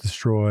monsters to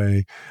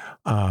destroy.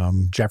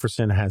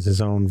 Jefferson has his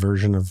own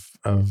version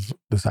of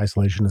this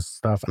isolationist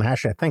stuff. And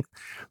actually, I think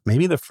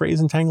maybe the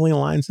phrase entangling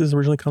alliances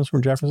originally comes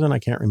from Jefferson. I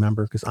can't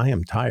remember because I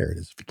am tired,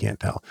 as if you can't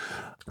tell.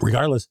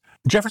 Regardless,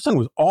 Jefferson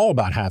was all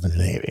about having a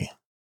navy.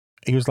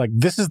 He was like,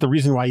 this is the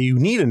reason why you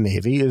need a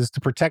navy, is to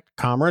protect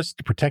commerce,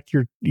 to protect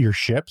your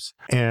ships.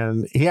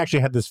 And he actually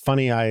had this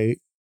funny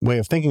way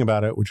of thinking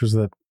about it, which was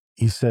that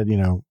he said, you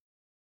know,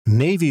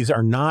 navies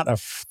are not a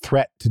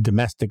threat to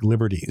domestic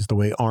liberties the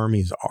way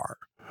armies are,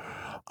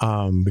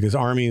 because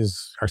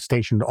armies are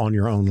stationed on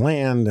your own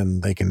land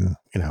and they can,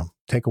 you know,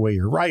 take away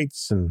your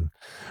rights and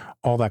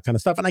all that kind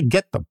of stuff. And I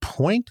get the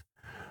point,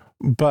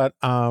 but,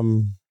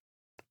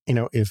 you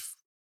know, if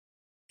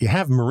you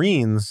have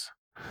Marines,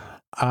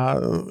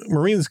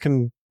 Marines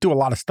can do a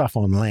lot of stuff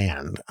on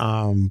land.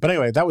 But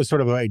anyway, that was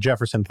sort of the way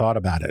Jefferson thought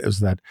about it, is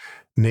that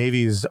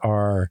navies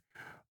are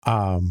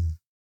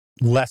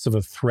less of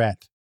a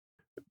threat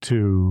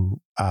to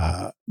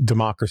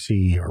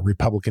democracy or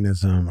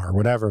republicanism or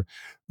whatever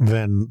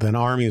than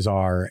armies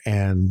are,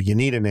 and you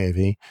need a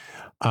navy.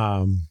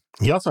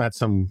 He also had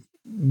some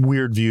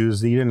weird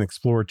views that he didn't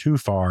explore too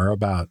far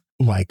about,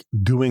 like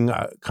doing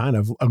a kind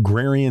of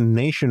agrarian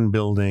nation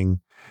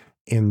building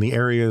in the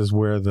areas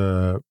where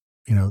the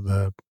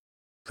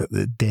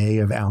Dey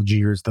of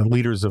Algiers, the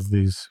leaders of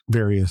these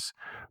various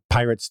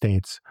pirate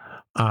states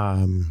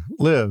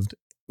lived,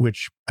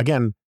 which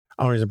again,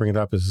 the only reason I bring it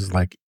up is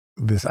like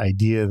this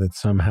idea that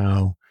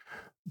somehow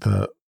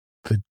the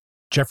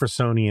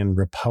Jeffersonian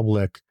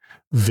Republic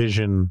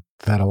vision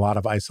that a lot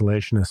of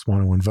isolationists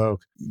want to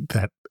invoke,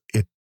 that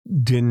it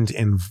didn't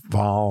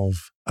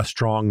involve a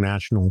strong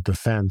national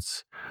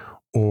defense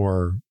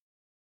or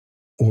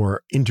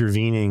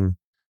intervening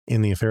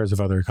in the affairs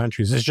of other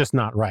countries, is just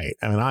not right.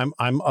 I mean,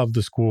 I'm of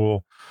the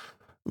school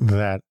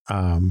that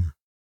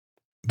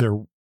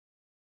the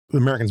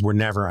Americans were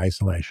never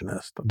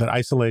isolationist. That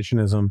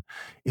isolationism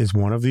is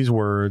one of these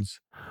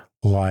words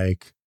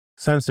like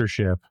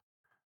censorship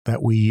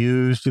that we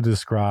use to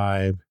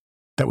describe,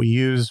 that we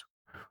use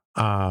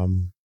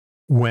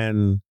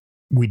when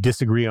we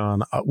disagree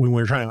on, when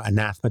we're trying to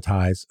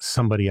anathematize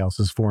somebody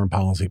else's foreign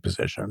policy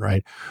position,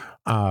 right?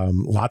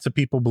 Lots of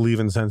people believe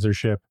in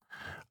censorship.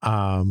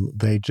 But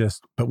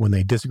when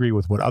they disagree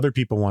with what other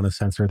people want to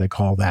censor, they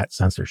call that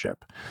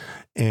censorship.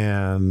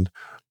 And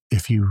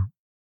if you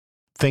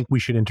think we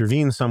should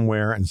intervene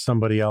somewhere and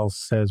somebody else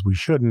says we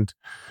shouldn't,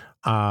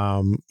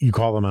 you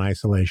call them an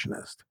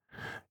isolationist.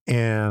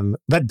 And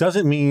that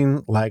doesn't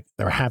mean like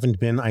there haven't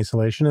been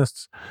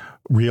isolationists,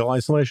 real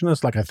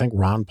isolationists. Like I think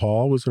Ron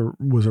Paul was a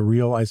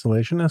real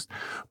isolationist,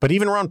 but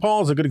even Ron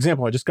Paul is a good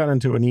example. I just got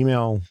into an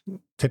email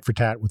tit for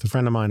tat with a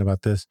friend of mine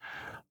about this.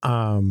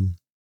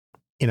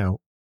 You know,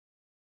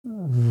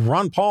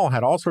 Ron Paul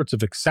had all sorts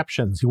of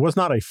exceptions. He was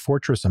not a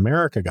Fortress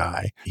America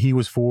guy. He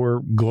was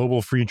for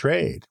global free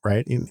trade,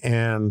 right?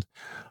 And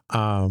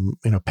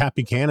you know, Pat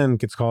Buchanan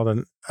gets called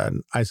an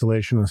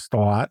isolationist a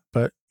lot,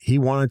 but he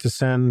wanted to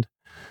send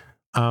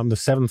the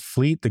Seventh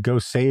Fleet to go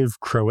save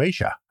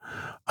Croatia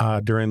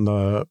during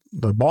the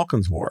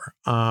Balkans War.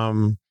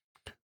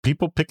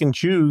 People pick and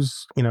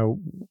choose, you know,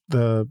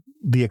 the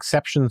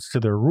exceptions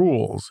to their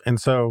rules, and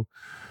so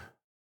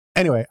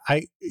anyway,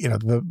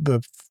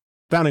 the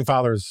Founding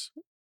Fathers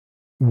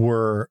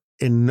were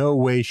in no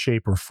way,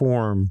 shape, or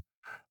form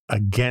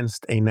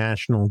against a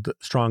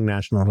strong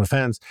national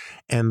defense,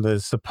 and the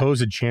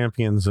supposed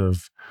champions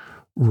of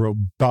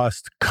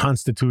robust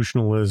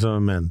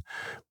constitutionalism and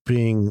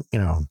being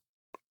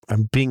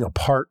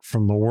apart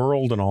from the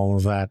world and all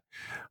of that.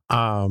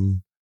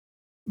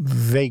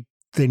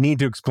 They need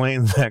to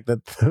explain the fact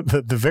that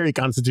the very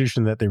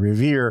Constitution that they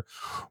revere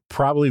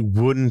probably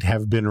wouldn't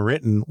have been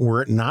written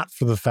were it not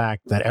for the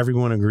fact that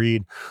everyone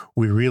agreed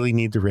we really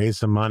need to raise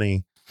some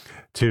money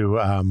to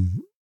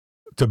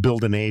to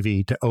build a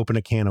navy to open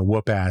a can of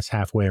whoop ass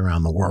halfway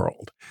around the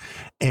world.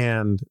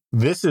 And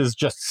this is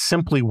just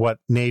simply what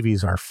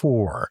navies are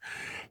for.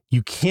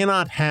 You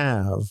cannot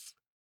have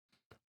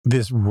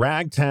this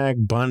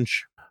ragtag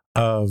bunch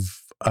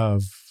of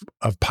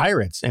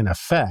pirates, in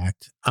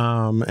effect,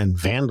 and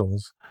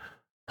vandals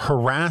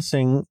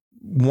harassing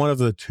one of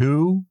the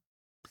two,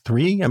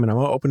 three. I mean, I'm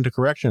open to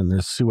correction.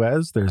 There's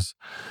Suez. There's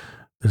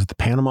the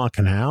Panama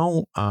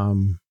Canal.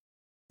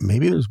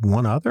 Maybe there's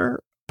one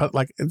other, but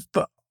like it's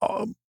the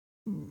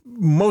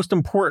most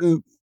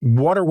important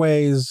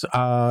waterways,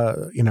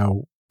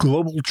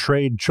 global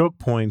trade choke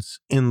points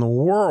in the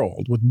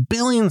world with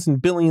billions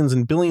and billions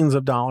and billions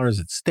of dollars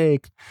at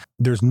stake.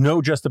 There's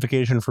no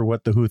justification for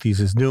what the Houthis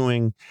is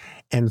doing.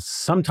 And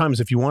sometimes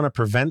if you want to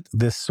prevent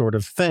this sort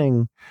of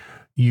thing,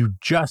 you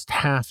just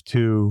have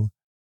to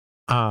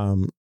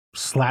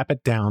slap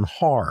it down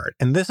hard.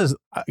 And this is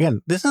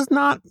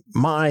not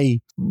my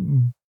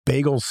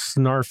bagel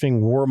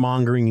snarfing,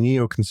 warmongering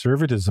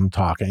neoconservatism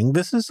talking.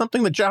 This is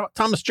something that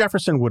Thomas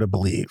Jefferson would have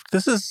believed.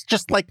 This is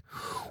just like,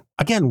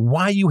 again,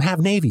 why you have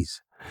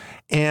navies.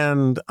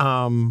 And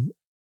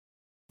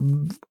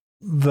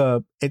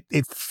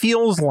it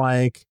feels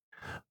like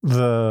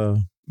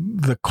the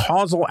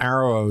causal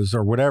arrows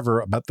or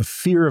whatever about the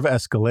fear of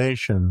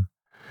escalation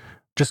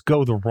just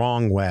go the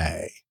wrong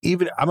way.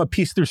 Even I'm a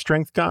peace through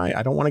strength guy.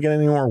 I don't want to get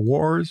any more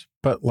wars,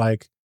 but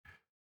like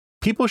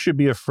people should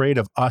be afraid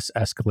of us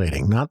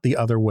escalating, not the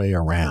other way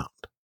around.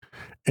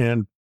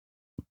 And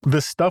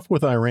this stuff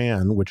with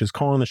Iran, which is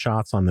calling the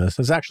shots on this,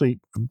 is actually,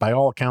 by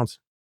all accounts,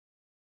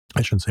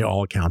 I shouldn't say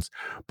all accounts,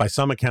 by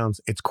some accounts,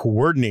 it's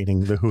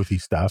coordinating the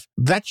Houthi stuff.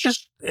 That's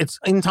just, it's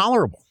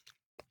intolerable.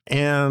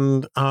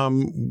 And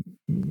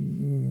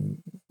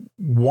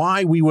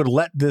why we would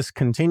let this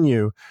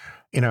continue,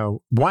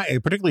 why,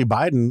 particularly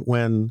Biden,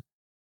 when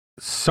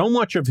so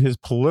many of his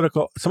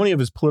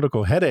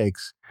political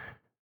headaches,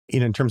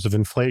 in terms of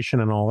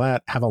inflation and all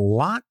that, have a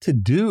lot to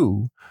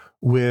do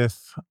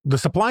with the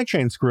supply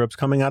chain screw-ups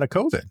coming out of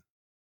COVID.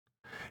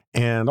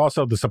 And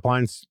also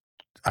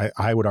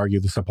I would argue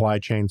the supply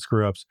chain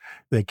screw-ups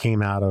that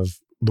came out of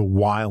the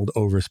wild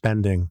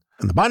overspending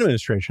in the Biden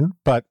administration,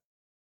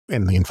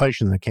 and the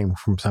inflation that came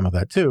from some of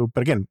that too.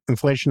 But again,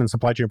 inflation and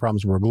supply chain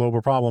problems were a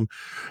global problem.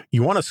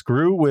 You want to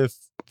screw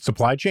with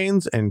supply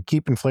chains and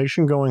keep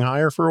inflation going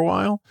higher for a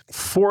while?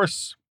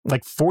 Force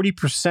like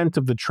 40%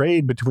 of the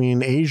trade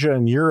between Asia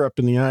and Europe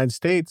and the United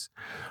States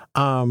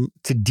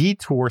to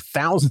detour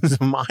thousands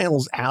of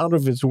miles out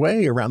of its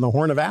way around the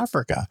Horn of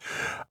Africa.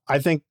 I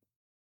think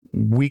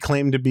we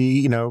claim to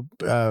be,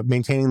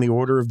 maintaining the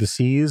order of the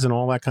seas and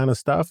all that kind of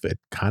stuff. It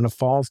kind of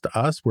falls to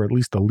us. We're at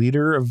least the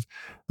leader of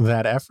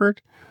that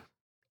effort.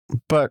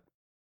 But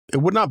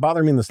it would not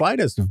bother me in the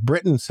slightest if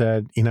Britain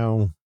said,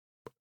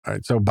 all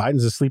right, so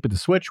Biden's asleep at the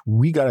switch.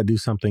 We got to do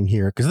something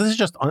here because this is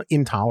just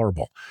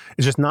intolerable.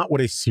 It's just not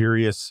what a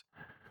serious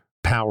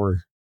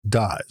power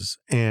does,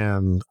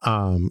 and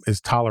is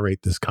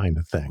tolerate this kind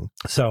of thing.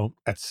 So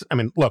I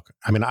think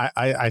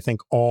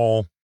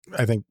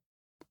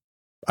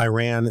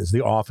Iran is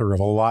the author of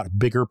a lot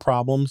bigger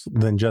problems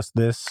than just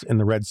this in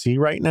the Red Sea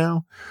right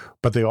now,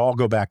 but they all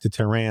go back to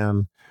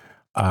Tehran.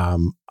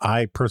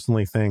 I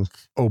personally think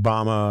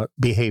Obama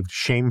behaved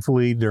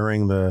shamefully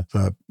during the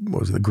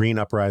Green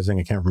Uprising.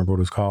 I can't remember what it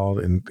was called.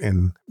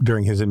 And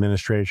during his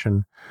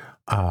administration,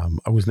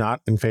 I was not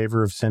in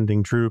favor of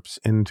sending troops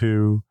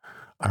into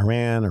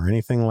Iran or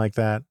anything like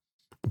that.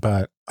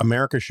 But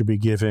America should be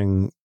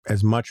giving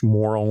as much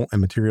moral and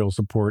material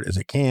support as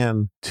it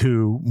can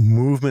to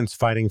movements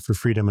fighting for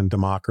freedom and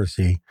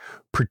democracy,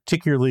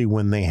 particularly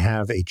when they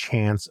have a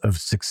chance of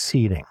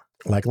succeeding.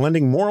 Like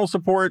lending moral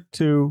support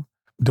to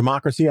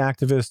democracy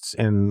activists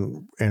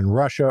in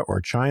Russia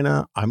or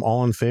China, I'm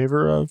all in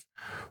favor of.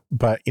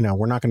 But,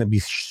 we're not going to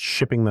be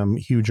shipping them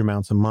huge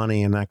amounts of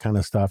money and that kind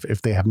of stuff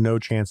if they have no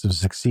chance of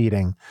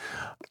succeeding.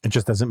 It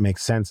just doesn't make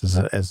sense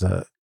as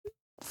a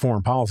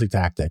foreign policy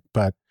tactic.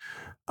 But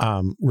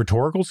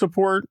rhetorical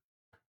support,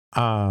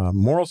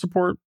 moral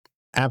support,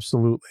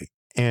 absolutely.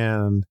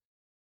 And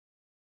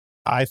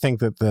I think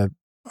that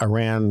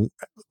Iran,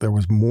 there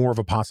was more of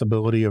a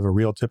possibility of a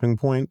real tipping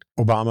point.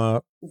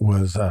 Obama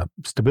was a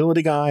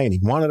stability guy and he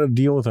wanted to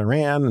deal with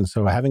Iran. And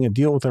so having a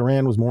deal with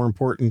Iran was more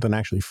important than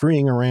actually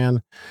freeing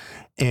Iran.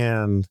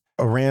 And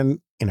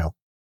Iran,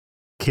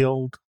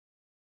 killed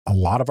a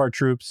lot of our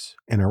troops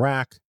in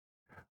Iraq.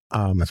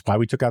 That's why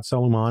we took out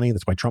Soleimani.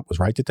 That's why Trump was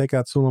right to take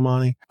out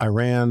Soleimani.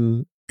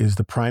 Iran is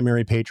the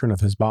primary patron of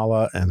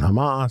Hezbollah and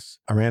Hamas.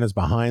 Iran is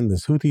behind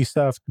this Houthi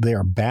stuff. They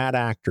are bad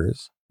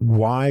actors.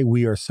 Why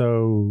we are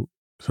so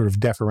sort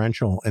of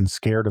deferential and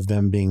scared of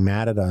them being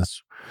mad at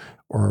us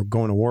or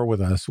going to war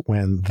with us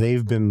when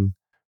they've been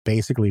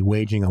basically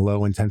waging a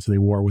low intensity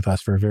war with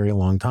us for a very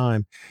long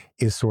time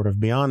is sort of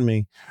beyond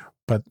me.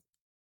 But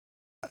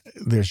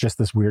there's just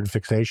this weird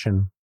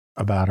fixation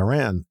about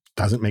Iran.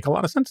 doesn't make a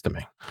lot of sense to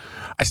me.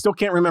 I still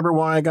can't remember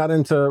why I got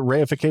into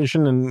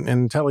reification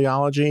and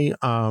teleology,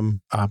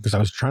 because I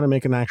was trying to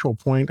make an actual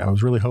point. I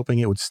was really hoping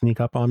it would sneak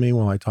up on me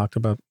while I talked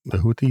about the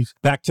Houthis.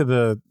 Back to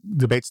the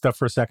debate stuff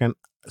for a second.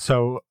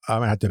 So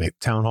at debate,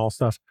 town hall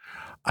stuff.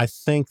 I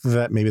think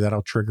that maybe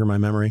that'll trigger my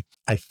memory.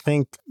 I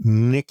think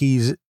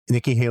Nikki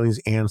Haley's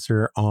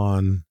answer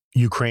on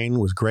Ukraine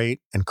was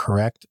great and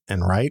correct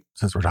and right,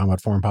 since we're talking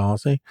about foreign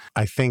policy.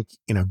 I think,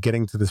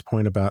 getting to this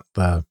point about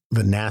the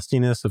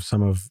nastiness of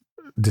some of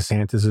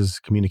DeSantis's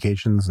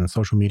communications and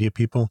social media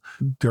people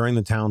during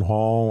the town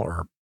hall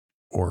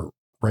or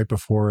right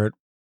before it,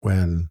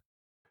 when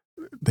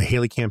the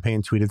Haley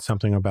campaign tweeted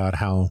something about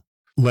how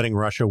letting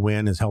Russia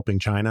win is helping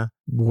China.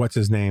 What's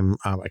his name?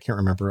 I can't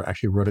remember. I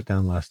actually wrote it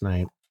down last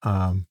night.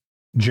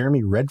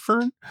 Jeremy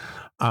Redfern,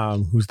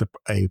 who's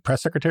a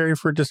press secretary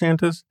for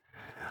DeSantis.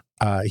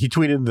 He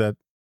tweeted that,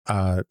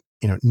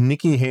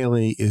 Nikki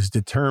Haley is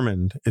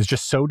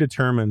just so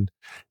determined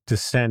to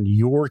send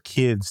your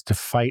kids to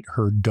fight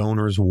her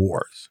donors'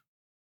 wars.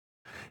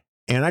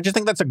 And I just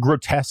think that's a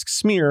grotesque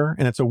smear.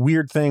 And it's a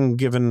weird thing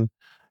given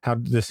how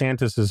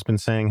DeSantis has been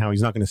saying how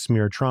he's not going to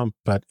smear Trump,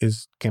 but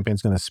his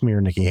campaign's going to smear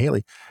Nikki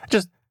Haley.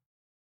 Just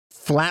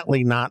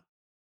flatly not.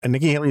 And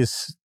Nikki Haley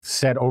has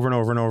said over and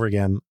over and over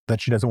again that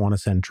she doesn't want to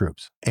send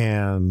troops.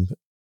 And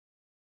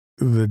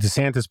the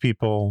DeSantis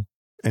people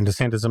and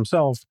DeSantis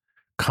himself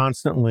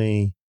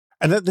constantly,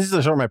 and this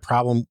is sort of my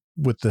problem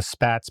with the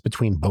spats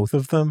between both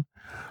of them.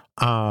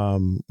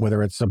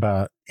 Whether it's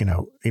about,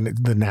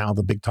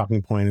 the big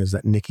talking point is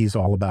that Nikki's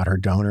all about her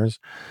donors.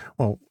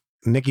 Well,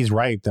 Nikki's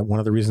right that one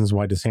of the reasons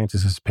why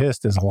DeSantis is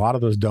pissed is a lot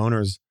of those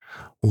donors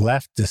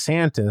left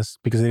DeSantis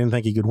because they didn't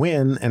think he could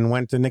win and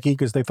went to Nikki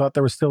because they thought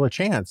there was still a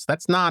chance.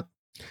 That's not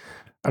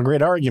a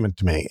great argument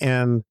to me.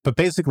 But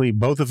basically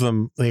both of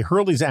them, they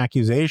hurl these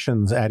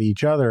accusations at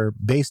each other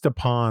based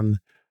upon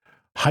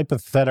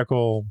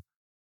hypothetical,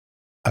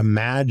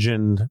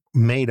 imagined,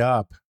 made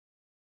up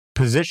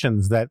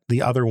positions that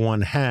the other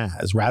one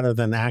has rather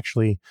than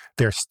actually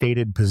their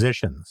stated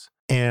positions.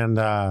 And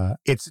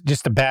it's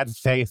just a bad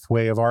faith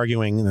way of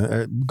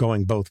arguing,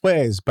 going both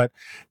ways. But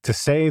to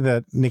say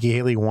that Nikki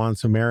Haley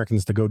wants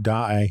Americans to go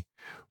die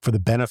for the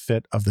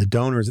benefit of the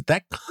donors,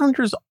 that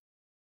conjures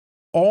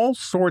all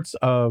sorts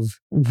of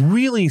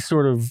really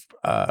sort of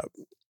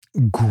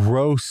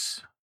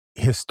gross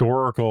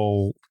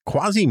historical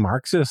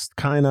quasi-Marxist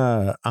kind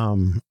of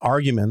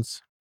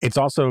arguments. It's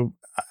also,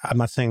 I'm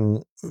not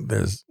saying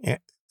there's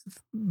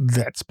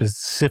that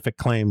specific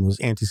claim was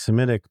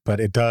anti-Semitic, but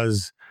it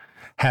does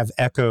have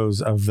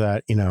echoes of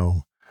that,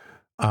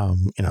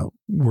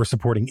 we're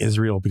supporting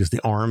Israel because the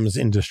arms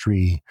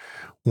industry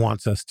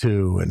wants us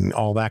to, and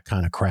all that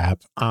kind of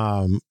crap.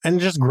 And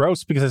just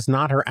gross because it's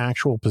not her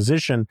actual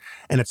position.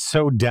 And it's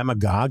so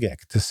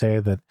demagogic to say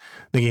that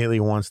Nikki Haley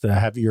wants to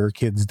have your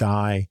kids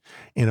die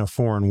in a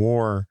foreign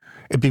war.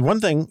 It'd be one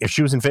thing if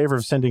she was in favor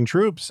of sending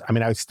troops. I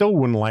mean, I still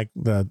wouldn't like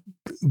the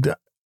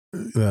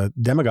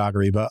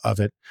demagoguery of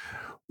it,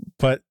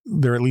 but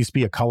there at least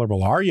be a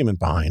colorful argument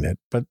behind it.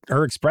 But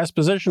her express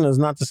position is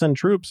not to send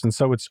troops. And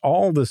so it's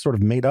all this sort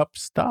of made up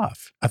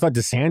stuff. I thought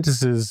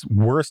DeSantis's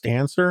worst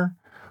answer,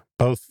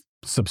 both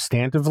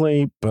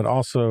substantively, but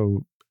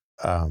also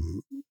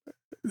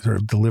sort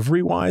of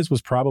delivery wise,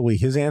 was probably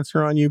his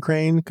answer on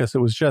Ukraine, because it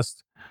was a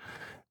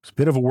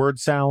bit of a word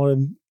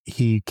salad.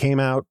 He came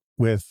out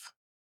with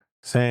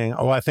saying,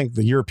 I think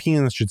the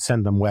Europeans should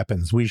send them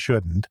weapons. We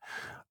shouldn't.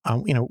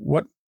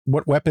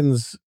 What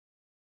weapons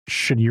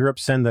should Europe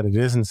send that it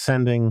isn't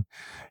sending?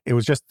 It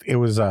was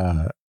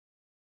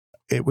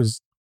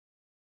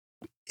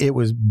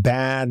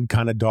bad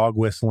kind of dog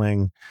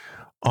whistling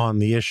on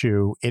the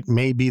issue. It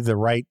may be the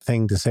right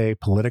thing to say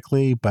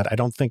politically, but I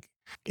don't think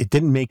it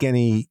didn't make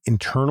any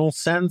internal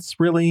sense,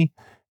 really.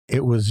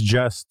 It was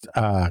just,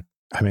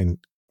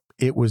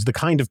 it was the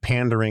kind of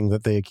pandering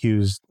that they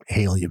accused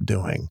Haley of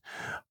doing,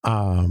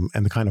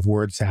 and the kind of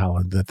word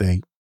salad that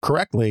they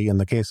correctly, in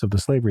the case of the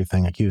slavery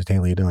thing, accused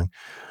Haley of doing.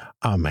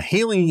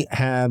 Haley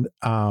had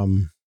a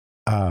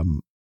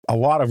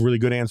lot of really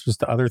good answers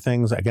to other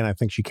things. Again, I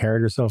think she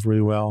carried herself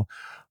really well.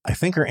 I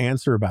think her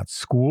answer about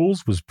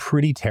schools was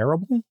pretty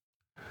terrible.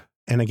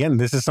 And again,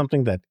 this is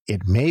something that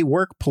it may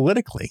work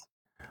politically,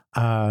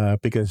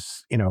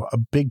 because, a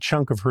big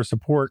chunk of her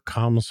support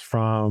comes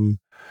from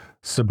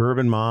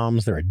suburban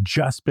moms. There had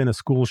just been a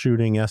school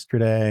shooting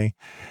yesterday,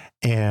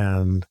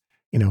 and,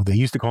 they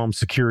used to call them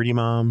security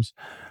moms.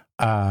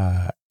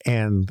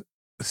 And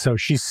so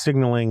she's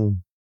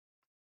signaling,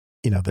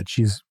 that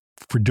she's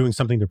for doing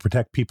something to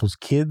protect people's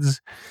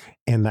kids.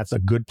 And that's a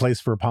good place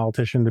for a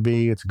politician to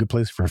be. It's a good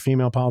place for a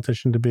female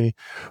politician to be.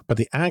 But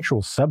the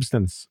actual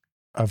substance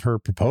of her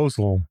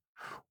proposal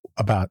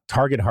about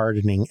target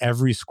hardening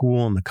every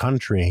school in the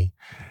country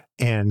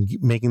and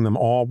making them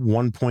all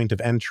one point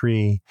of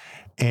entry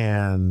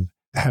and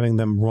having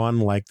them run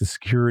like the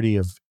security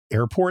of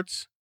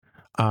airports.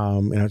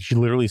 She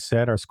literally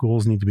said our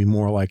schools need to be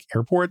more like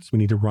airports. We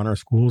need to run our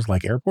schools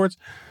like airports.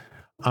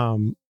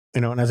 And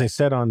as I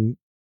said on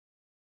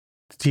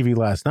TV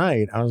last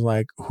night, I was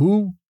like,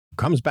 who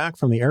comes back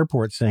from the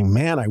airport saying,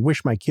 man, I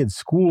wish my kids'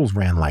 schools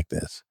ran like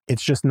this.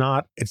 It's just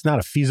not, it's not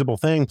a feasible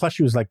thing. Plus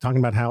she was like talking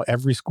about how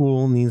every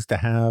school needs to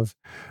have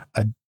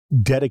a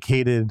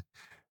dedicated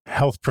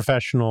health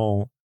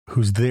professional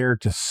who's there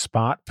to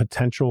spot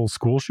potential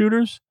school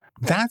shooters.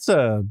 That's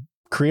a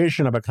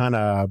creation of a kind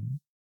of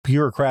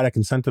bureaucratic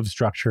incentive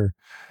structure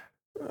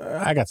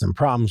I got some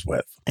problems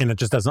with. And it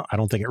just doesn't, I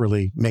don't think it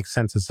really makes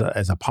sense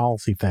as a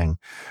policy thing.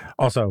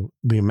 Also,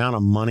 the amount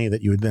of money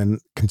that you would then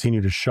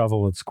continue to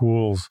shovel at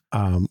schools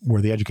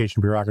where the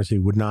education bureaucracy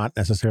would not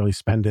necessarily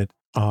spend it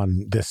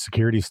on this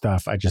security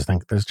stuff. I just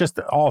think there's just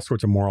all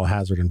sorts of moral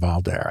hazard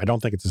involved there. I don't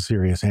think it's a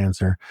serious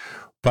answer,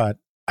 but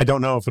I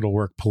don't know if it'll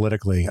work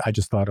politically. I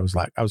just thought it was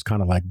like, I was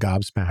kind of like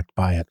gobsmacked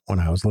by it when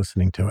I was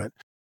listening to it.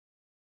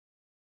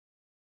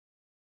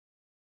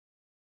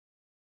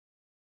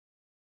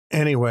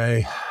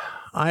 Anyway,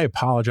 I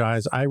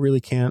apologize. I really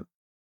can't,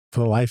 for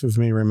the life of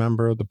me,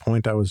 remember the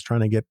point I was trying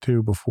to get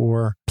to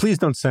before. Please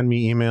don't send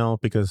me email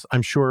because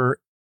I'm sure,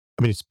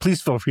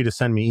 please feel free to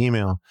send me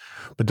email,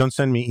 but don't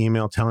send me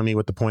email telling me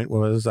what the point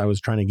was I was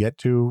trying to get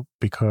to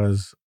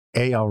because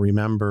A, I'll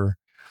remember,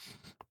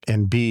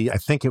 and B, I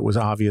think it was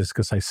obvious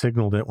because I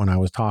signaled it when I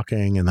was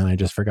talking and then I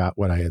just forgot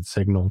what I had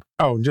signaled.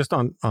 Oh, just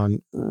on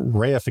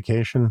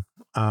reification,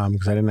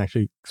 because I didn't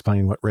actually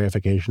explain what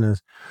reification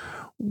is.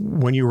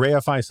 When you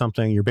reify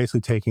something, you're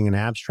basically taking an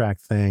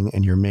abstract thing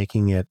and you're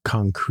making it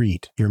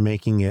concrete. You're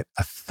making it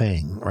a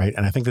thing, right?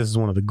 And I think this is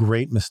one of the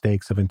great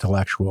mistakes of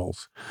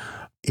intellectuals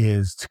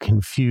is to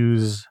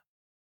confuse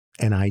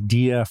an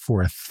idea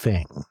for a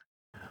thing,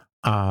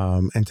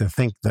 and to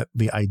think that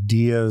the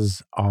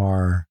ideas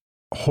are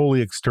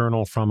wholly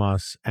external from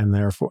us and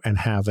therefore and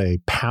have a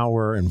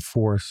power and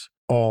force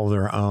all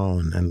their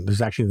own. And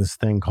there's actually this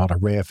thing called a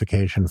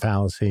reification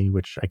fallacy,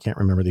 which I can't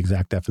remember the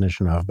exact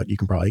definition of, but you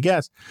can probably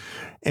guess.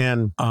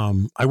 And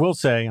I will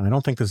say, and I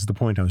don't think this is the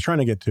point I was trying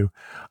to get to,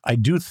 I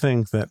do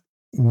think that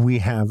we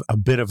have a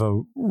bit of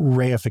a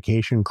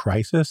reification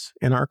crisis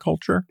in our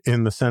culture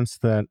in the sense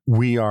that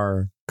we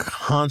are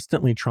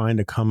constantly trying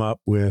to come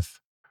up with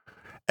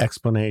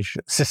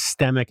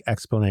systemic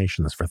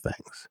explanations for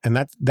things. And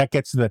that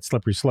gets to that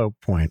slippery slope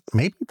point.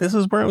 Maybe this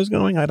is where I was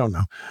going. I don't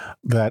know.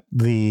 That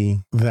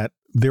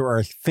there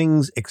are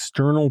things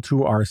external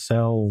to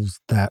ourselves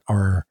that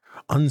are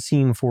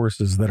unseen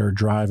forces that are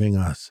driving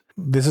us.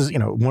 This is,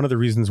 one of the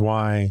reasons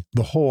why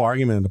the whole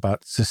argument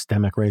about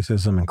systemic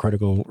racism and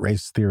critical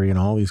race theory and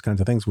all these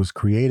kinds of things was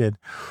created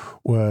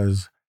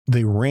was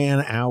they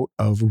ran out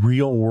of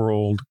real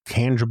world,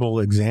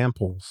 tangible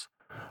examples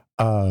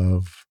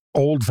of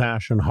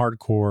old-fashioned,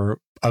 hardcore,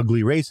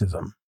 ugly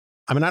racism.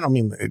 I don't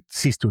mean it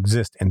ceased to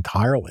exist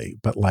entirely,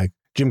 but like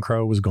Jim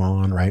Crow was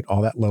gone, right?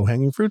 All that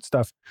low-hanging fruit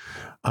stuff,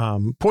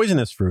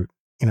 poisonous fruit,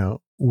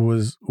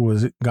 was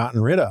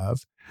gotten rid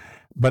of.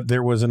 But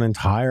there was an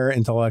entire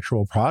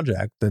intellectual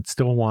project that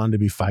still wanted to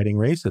be fighting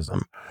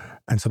racism.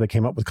 And so they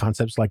came up with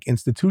concepts like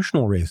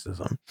institutional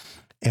racism.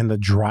 And the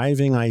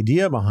driving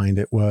idea behind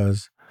it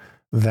was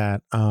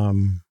that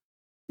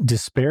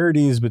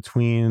disparities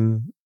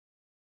between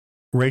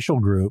racial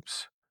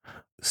groups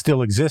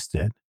still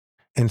existed.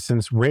 And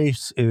since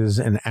race is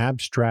an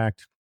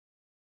abstract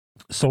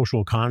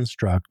social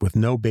construct with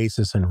no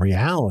basis in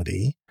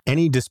reality,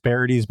 any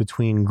disparities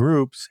between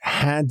groups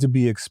had to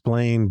be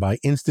explained by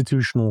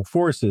institutional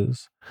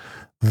forces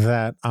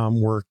that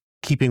were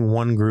keeping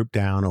one group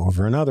down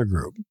over another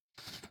group.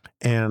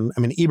 And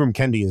Ibram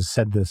Kendi has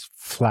said this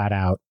flat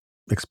out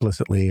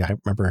explicitly. I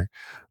remember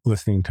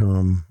listening to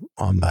him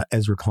on the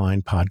Ezra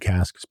Klein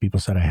podcast because people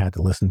said I had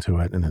to listen to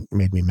it and it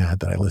made me mad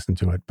that I listened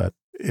to it. But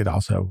it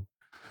also,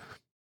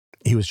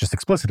 he was just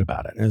explicit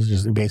about it.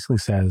 It basically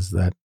says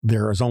that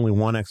there is only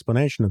one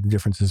explanation of the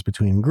differences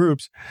between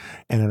groups,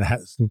 and it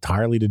has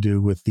entirely to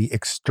do with the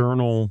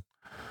external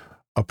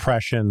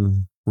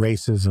oppression,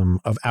 racism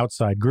of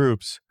outside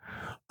groups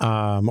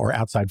or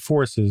outside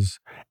forces,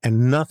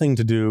 and nothing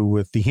to do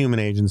with the human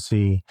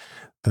agency,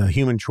 the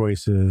human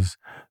choices,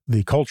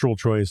 the cultural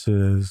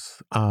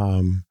choices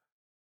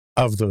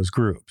of those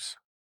groups.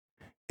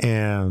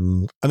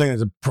 And I think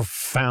it's a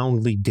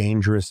profoundly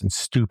dangerous and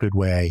stupid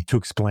way to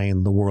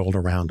explain the world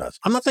around us.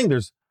 I'm not saying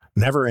there's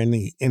never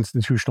any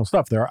institutional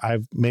stuff there.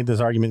 I've made this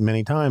argument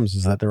many times,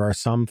 is that there are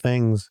some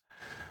things,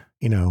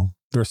 there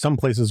are some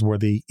places where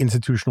the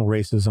institutional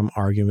racism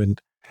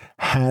argument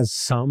has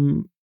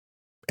some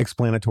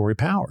explanatory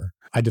power.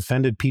 I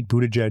defended Pete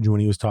Buttigieg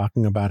when he was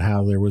talking about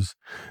how there was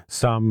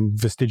some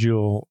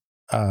vestigial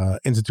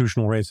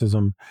institutional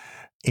racism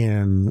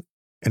in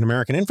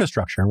American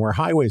infrastructure and where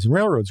highways and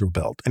railroads were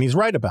built. And he's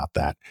right about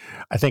that.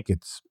 I think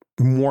it's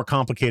more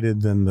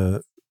complicated than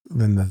the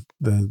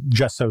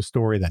just so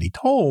story that he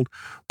told,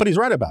 but he's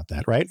right about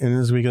that, right? And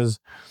it's because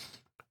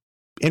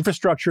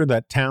infrastructure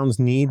that towns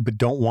need but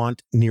don't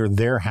want near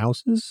their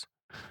houses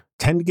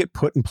tend to get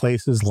put in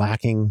places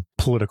lacking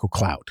political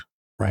clout,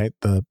 right?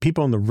 The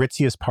people in the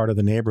ritziest part of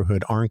the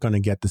neighborhood aren't going to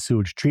get the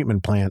sewage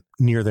treatment plant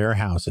near their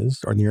houses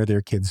or near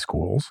their kids'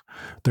 schools.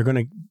 They're going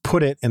to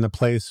put it in the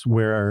place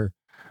where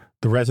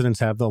the residents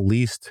have the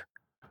least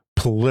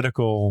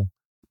political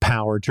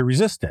power to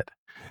resist it.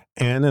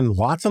 And in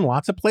lots and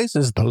lots of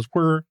places, those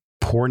were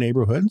poor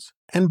neighborhoods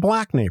and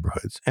black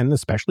neighborhoods, and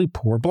especially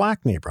poor black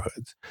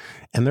neighborhoods.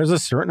 And there's a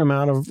certain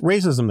amount of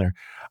racism there.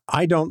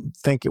 I don't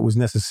think it was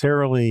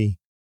necessarily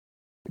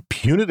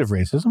punitive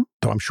racism,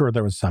 though I'm sure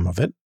there was some of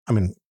it. I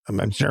mean,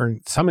 I'm sure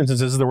in some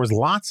instances there was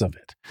lots of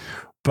it.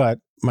 But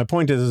my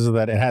point is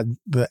that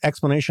the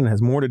explanation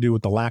has more to do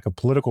with the lack of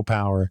political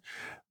power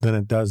than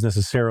it does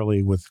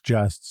necessarily with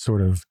just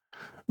sort of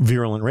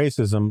virulent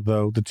racism,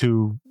 though the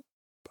two,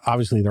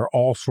 obviously, there are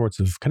all sorts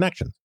of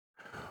connections.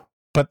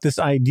 But this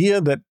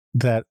idea that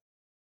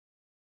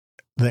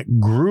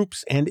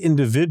groups and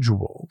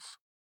individuals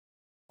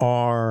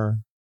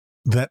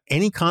that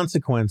any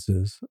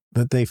consequences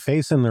that they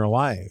face in their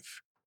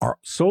life are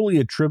solely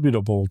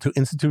attributable to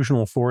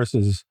institutional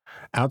forces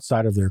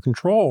outside of their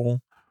control,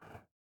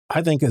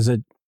 I think is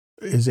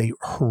a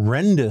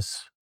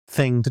horrendous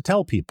thing to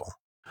tell people.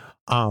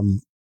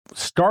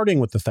 Starting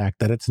with the fact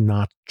that it's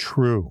not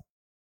true.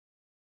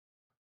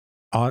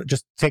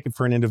 Just take it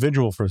for an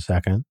individual for a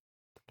second.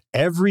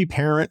 Every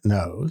parent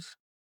knows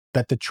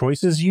that the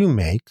choices you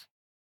make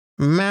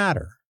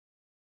matter.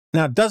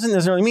 Now, it doesn't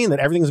necessarily mean that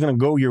everything's going to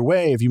go your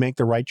way if you make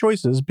the right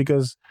choices,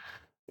 because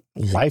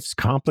life's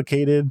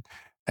complicated.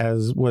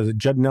 As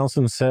Judd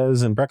Nelson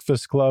says in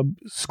Breakfast Club,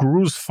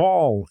 screws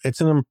fall. It's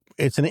an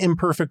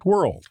imperfect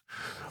world.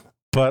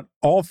 But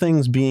all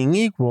things being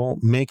equal,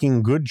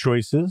 making good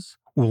choices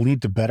will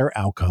lead to better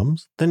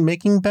outcomes than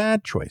making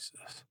bad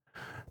choices.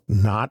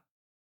 Not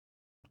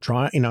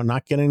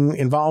getting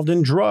involved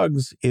in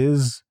drugs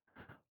is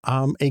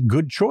a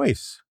good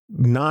choice.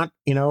 Not,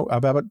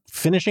 about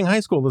finishing high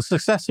school, the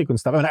success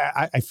sequence stuff. I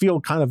mean, I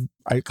feel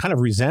I kind of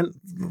resent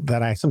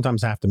that I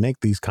sometimes have to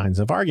make these kinds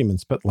of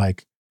arguments, but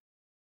like,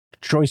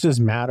 choices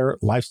matter,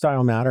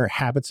 lifestyle matter,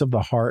 habits of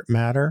the heart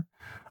matter,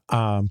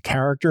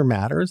 character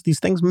matters.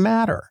 These things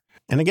matter.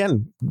 And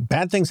again,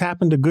 bad things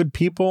happen to good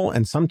people,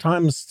 and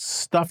sometimes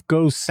stuff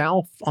goes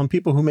south on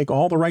people who make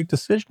all the right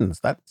decisions.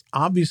 That's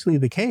obviously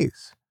the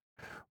case.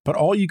 But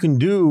all you can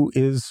do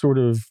is sort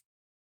of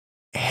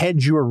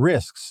hedge your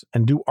risks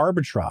and do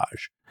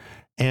arbitrage.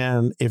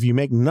 And if you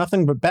make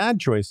nothing but bad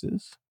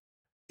choices,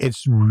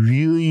 it's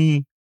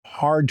really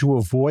hard to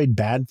avoid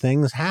bad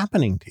things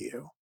happening to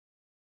you.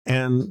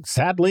 And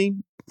sadly,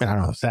 I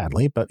don't know,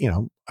 sadly, but,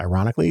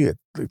 ironically,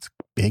 it's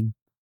a big,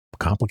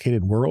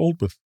 complicated world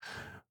with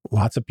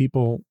lots of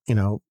people,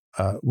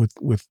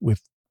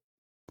 with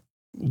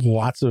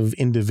lots of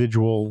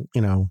individual,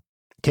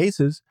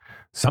 cases.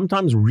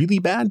 Sometimes really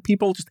bad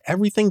people, just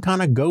everything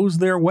kind of goes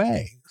their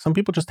way. Some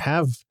people just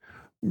have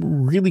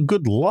really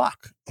good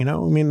luck.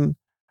 Hunter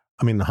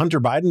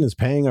Biden is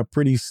paying a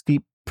pretty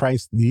steep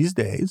price these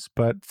days,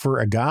 but for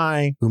a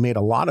guy who made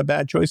a lot of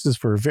bad choices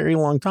for a very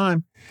long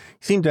time,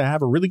 he seemed to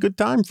have a really good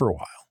time for a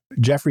while.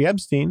 Jeffrey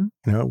Epstein,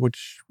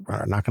 which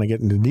I'm not going to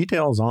get into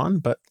details on,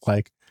 but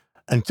like,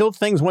 until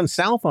things went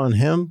south on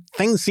him,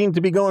 things seemed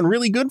to be going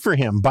really good for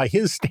him by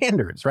his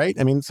standards, right?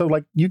 I mean, so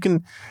like you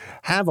can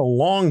have a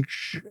long,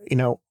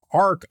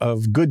 arc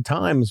of good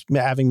times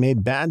having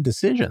made bad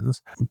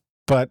decisions,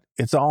 but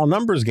it's all a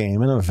numbers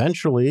game. And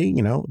eventually,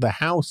 the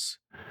house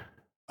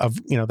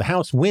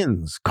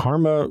wins.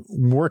 Karma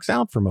works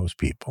out for most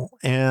people.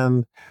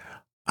 And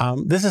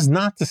this is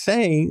not to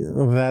say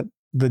that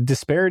the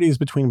disparities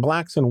between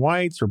blacks and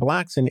whites, or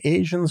blacks and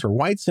Asians, or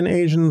whites and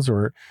Asians,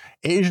 or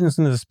Asians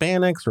and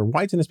Hispanics, or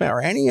whites and Hispanics,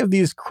 or any of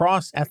these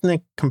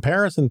cross-ethnic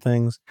comparison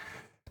things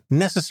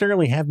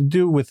necessarily have to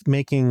do with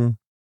making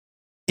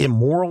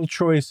immoral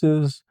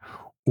choices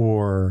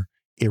or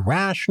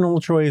irrational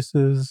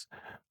choices.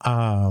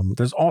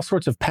 There's all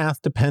sorts of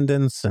path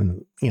dependence,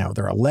 and,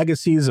 there are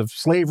legacies of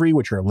slavery,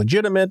 which are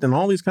legitimate, and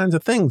all these kinds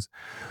of things.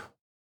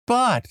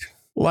 But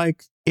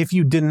like, if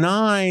you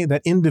deny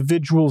that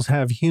individuals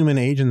have human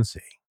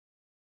agency,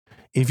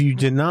 if you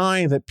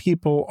deny that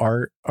people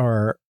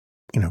are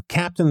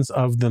captains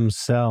of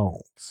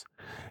themselves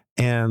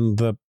and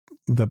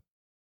the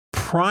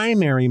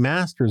primary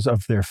masters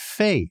of their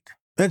fate,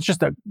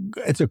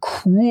 it's a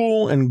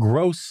cruel and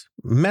gross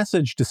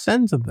message to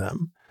send to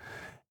them.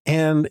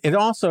 And it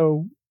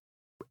also,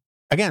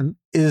 again,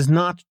 is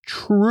not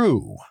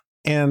true.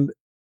 And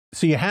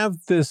so you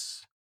have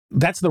this,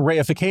 that's the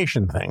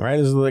reification thing, right?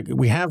 Is like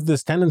we have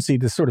this tendency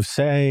to sort of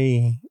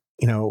say,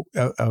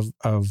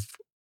 of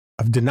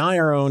deny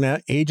our own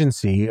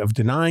agency, of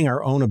denying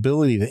our own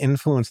ability to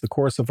influence the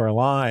course of our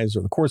lives,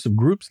 or the course of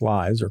groups'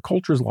 lives, or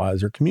cultures'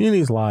 lives, or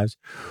communities' lives,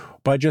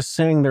 by just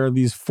saying there are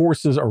these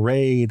forces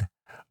arrayed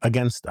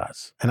against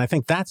us. And I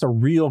think that's a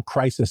real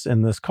crisis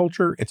in this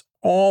culture. It's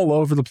all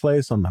over the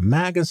place on the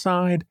MAGA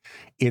side.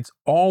 It's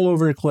all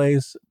over the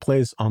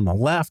place on the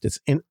left. It's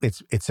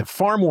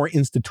far more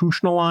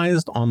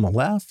institutionalized on the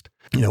left.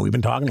 We've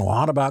been talking a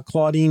lot about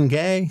Claudine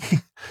Gay.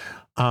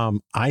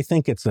 I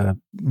think it's a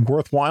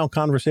worthwhile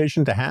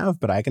conversation to have,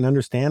 but I can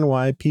understand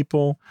why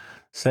people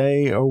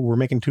say, oh, we're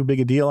making too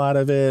big a deal out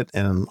of it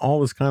and all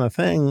this kind of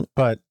thing.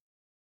 But,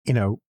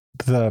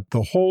 the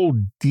whole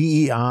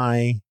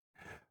DEI,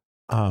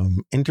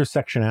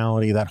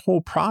 intersectionality, that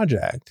whole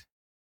project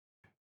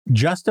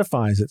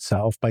justifies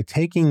itself by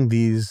taking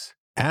these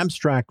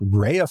abstract,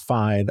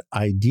 reified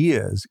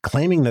ideas,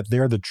 claiming that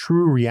they're the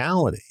true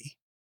reality,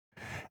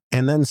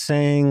 and then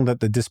saying that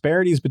the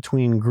disparities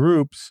between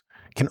groups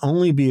can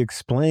only be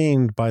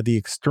explained by the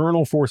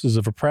external forces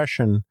of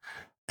oppression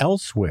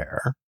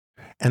elsewhere.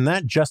 And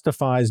that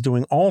justifies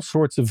doing all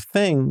sorts of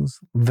things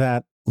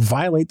that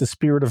violate the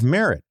spirit of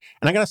merit.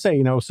 And I got to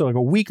say, so like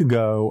a week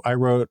ago, I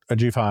wrote a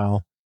G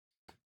file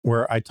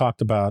where I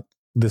talked about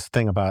this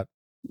thing about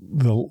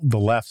the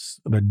left's,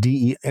 the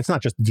DE. It's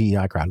not just the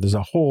DEI crowd. There's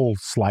a whole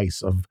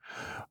slice of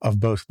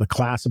both the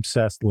class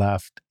obsessed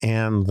left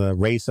and the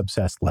race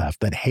obsessed left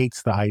that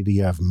hates the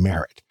idea of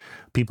merit.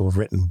 People have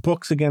written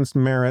books against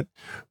merit.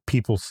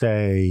 People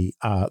say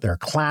there are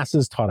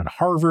classes taught at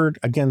Harvard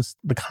against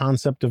the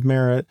concept of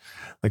merit.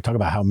 They talk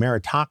about how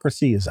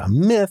meritocracy is a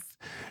myth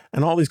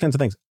and all these kinds of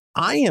things.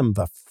 I am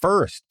the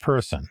first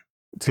person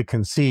to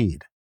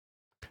concede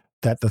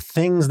that the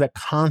things that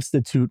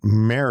constitute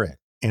merit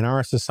in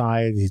our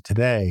society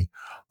today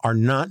are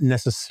not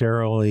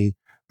necessarily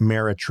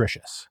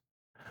meretricious.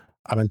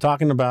 I've been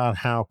talking about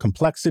how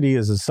complexity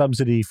is a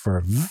subsidy for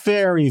a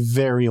very,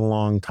 very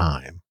long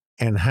time,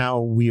 and how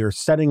we are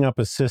setting up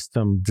a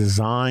system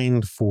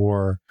designed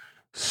for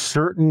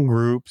certain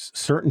groups,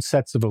 certain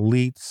sets of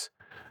elites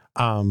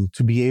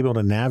to be able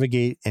to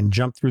navigate and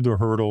jump through the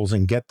hurdles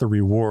and get the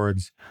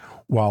rewards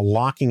while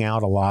locking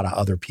out a lot of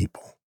other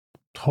people.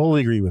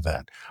 Totally agree with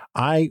that.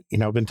 I've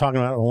been talking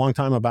about it a long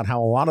time about how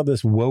a lot of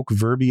this woke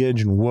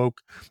verbiage and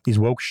these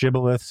woke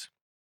shibboleths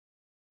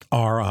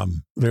are,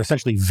 they're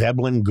essentially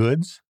Veblen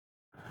goods.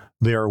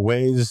 They are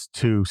ways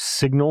to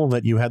signal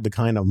that you had the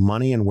kind of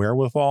money and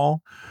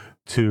wherewithal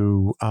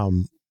to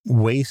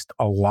waste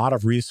a lot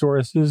of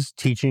resources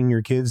teaching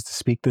your kids to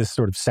speak this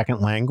sort of second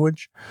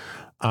language.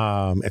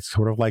 It's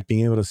sort of like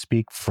being able to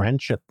speak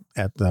French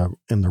in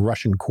the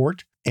Russian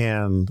court.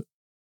 And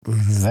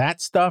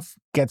that stuff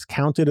gets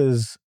counted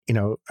as,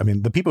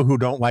 the people who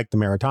don't like the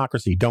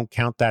meritocracy don't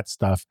count that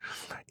stuff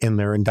in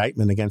their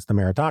indictment against the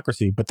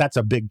meritocracy, but that's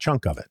a big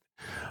chunk of it,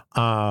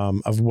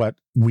 of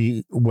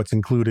what's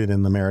included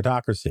in the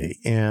meritocracy.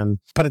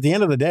 But at the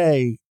end of the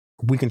day,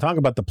 we can talk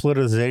about the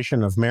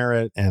politicization of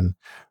merit and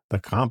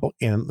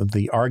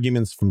the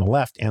arguments from the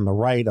left and the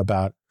right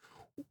about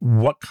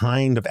what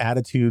kind of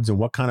attitudes and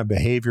what kind of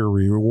behavior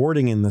we're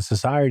rewarding in the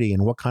society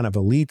and what kind of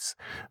elites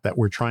that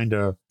we're trying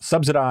to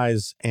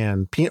subsidize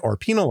or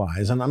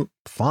penalize. And I'm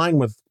fine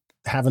with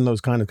having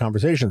those kind of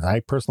conversations.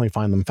 I personally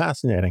find them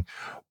fascinating.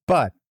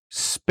 But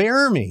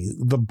spare me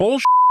the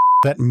bullshit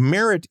that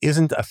merit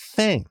isn't a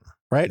thing,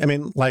 right? I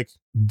mean, like,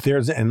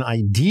 there's an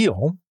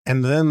ideal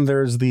and then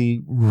there's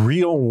the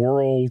real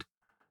world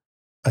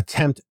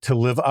attempt to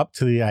live up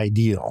to the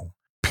ideal.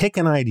 Pick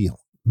an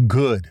ideal: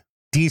 good,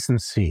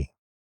 decency,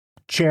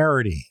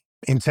 charity,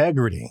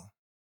 integrity.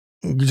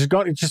 You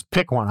just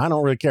pick one. I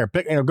don't really care.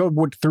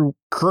 Go through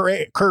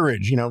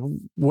courage,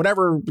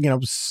 whatever,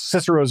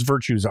 Cicero's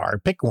virtues are.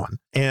 Pick one.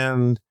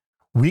 And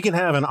we can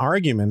have an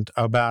argument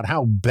about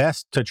how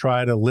best to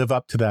try to live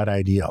up to that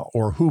ideal,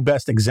 or who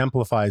best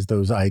exemplifies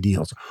those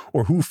ideals,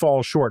 or who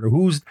falls short, or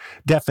whose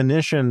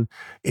definition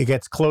it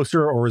gets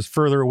closer or is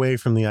further away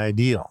from the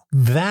ideal.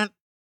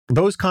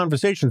 Those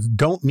conversations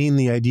don't mean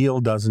the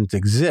ideal doesn't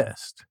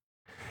exist.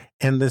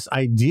 And this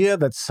idea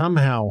that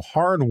somehow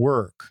hard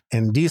work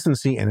and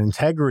decency and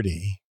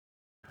integrity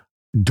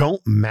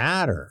don't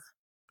matter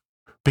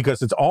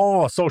because it's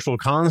all a social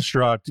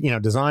construct,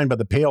 designed by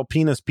the pale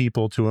penis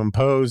people to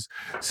impose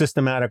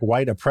systematic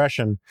white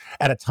oppression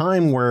at a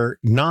time where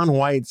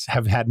non-whites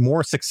have had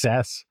more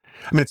success.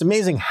 I mean, it's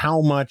amazing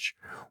how much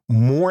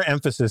more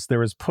emphasis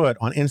there is put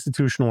on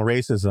institutional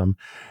racism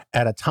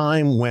at a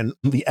time when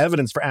the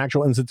evidence for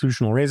actual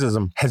institutional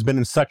racism has been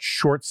in such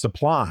short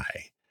supply.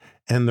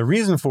 And the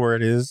reason for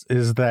it is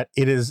that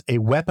it is a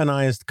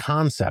weaponized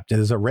concept. It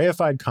is a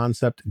reified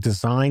concept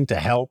designed to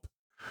help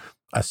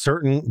a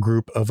certain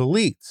group of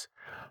elites.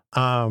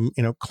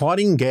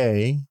 Claudine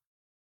Gay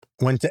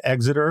went to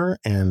Exeter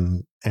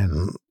and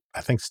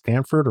I think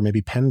Stanford, or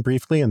maybe Penn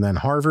briefly, and then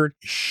Harvard.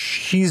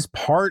 She's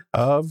part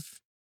of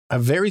a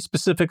very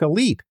specific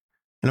elite.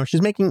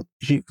 She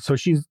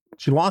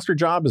lost her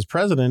job as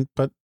president,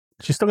 but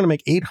she's still going to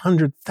make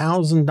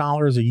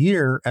 $800,000 a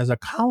year as a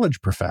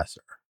college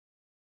professor.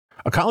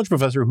 A college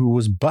professor who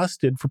was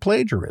busted for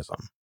plagiarism,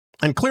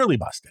 and clearly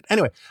busted.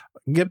 Anyway,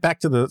 get back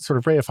to the sort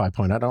of reify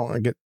point. I don't want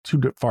to get too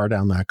far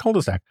down that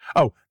cul-de-sac.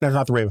 Oh, that's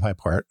not the reify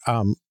part.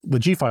 The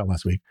G file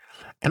last week.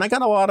 And I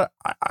got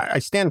I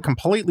stand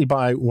completely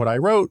by what I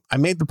wrote. I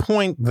made the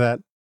point that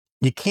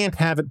you can't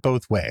have it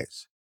both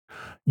ways.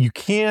 You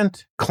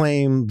can't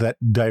claim that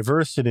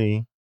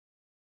diversity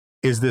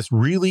is this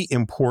really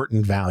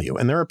important value.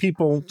 And there are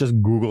people,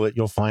 just Google it,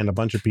 you'll find a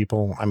bunch of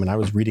people. I mean, I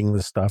was reading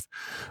this stuff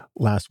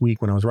last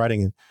week when I was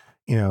writing it,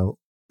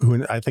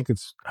 who I think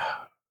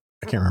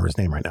I can't remember his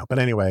name right now. But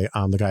anyway,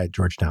 the guy at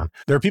Georgetown.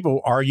 There are people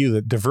who argue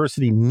that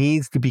diversity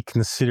needs to be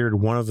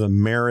considered one of the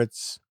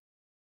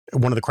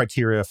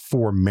criteria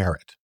for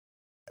merit.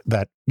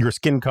 that your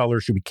skin color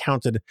should be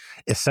counted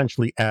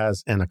essentially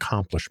as an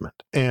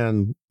accomplishment.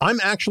 And I'm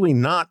actually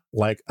not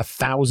like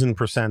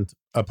 1,000%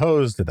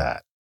 opposed to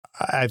that.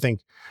 I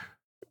think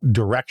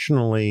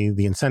directionally,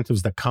 the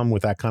incentives that come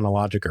with that kind of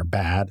logic are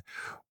bad.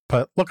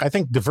 But look, I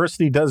think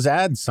diversity does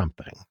add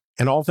something.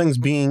 And all things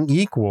being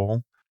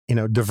equal,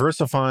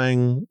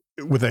 diversifying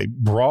with a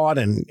broad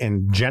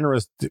and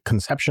generous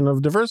conception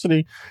of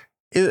diversity,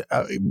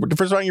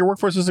 diversifying your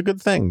workforce is a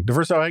good thing.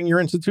 Diversifying your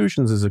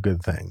institutions is a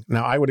good thing.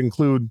 Now, I would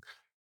include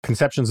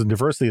conceptions of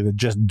diversity that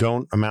just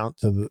don't amount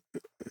to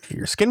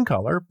your skin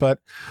color, but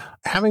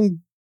being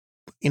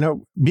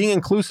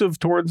inclusive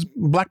towards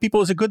Black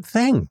people is a good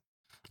thing.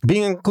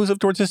 Being inclusive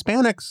towards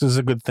Hispanics is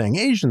a good thing.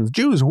 Asians,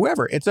 Jews,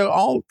 whoever, that's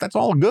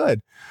all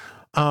good.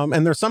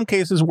 And there's some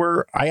cases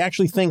where I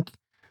actually think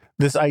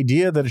this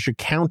idea that it should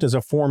count as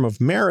a form of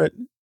merit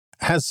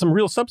has some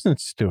real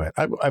substance to it.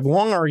 I've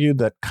long argued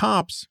that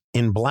cops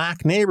in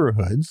Black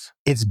neighborhoods,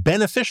 it's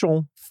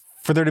beneficial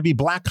for there to be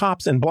Black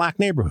cops in Black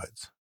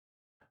neighborhoods,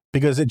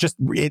 because it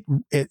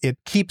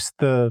takes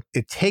the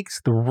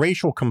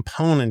racial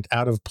component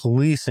out of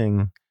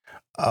policing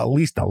at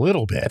least a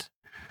little bit.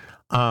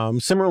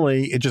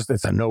 Similarly,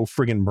 it's a no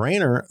friggin'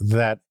 brainer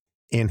that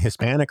in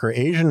Hispanic or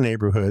Asian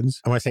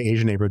neighborhoods, and when I say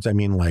Asian neighborhoods, I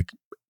mean like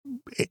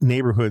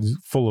neighborhoods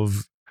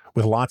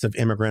with lots of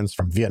immigrants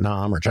from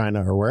Vietnam or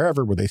China or where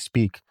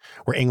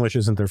English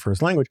isn't their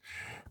first language.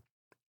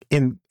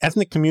 In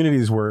ethnic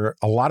communities where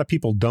a lot of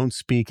people don't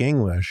speak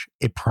English,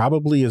 it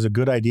probably is a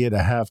good idea to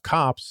have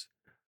cops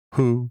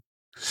who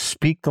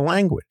speak the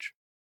language.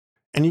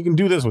 And you can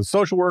do this with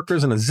social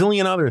workers and a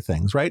zillion other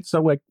things, right?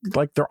 So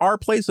like there are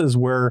places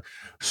where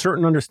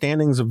certain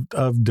understandings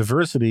of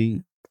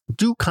diversity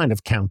do kind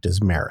of count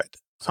as merit.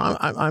 So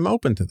I'm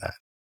open to that.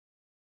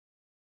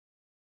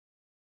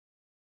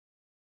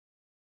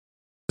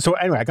 So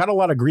anyway, I got a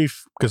lot of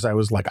grief because I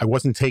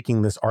wasn't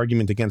taking this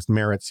argument against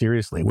merit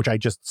seriously, which I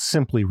just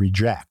simply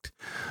reject.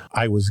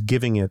 I was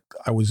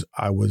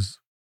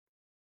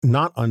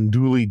not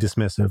unduly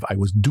dismissive. I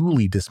was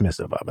duly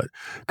dismissive of it,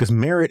 because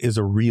merit is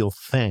a real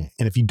thing.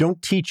 And if you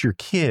don't teach your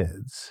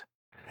kids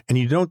and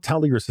you don't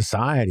tell your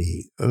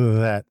society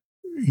that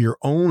your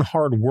own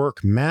hard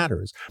work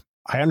matters,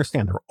 I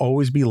understand there will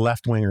always be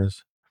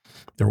left-wingers.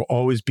 There will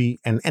always be,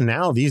 and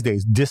now these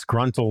days,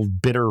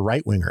 disgruntled, bitter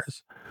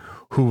right-wingers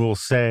who will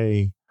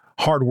say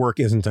hard work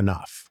isn't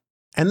enough.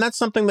 And that's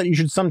something that you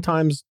should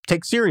sometimes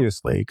take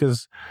seriously,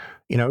 because,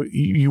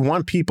 you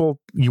want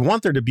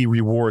there to be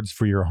rewards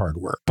for your hard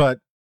work. But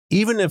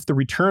even if the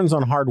returns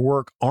on hard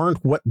work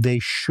aren't what they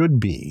should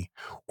be,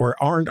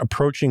 or aren't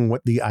approaching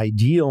what the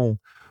ideal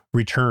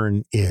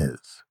return is,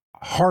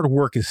 hard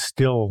work is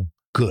still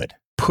good.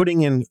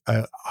 Putting in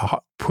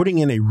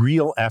a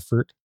real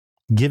effort,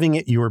 giving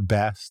it your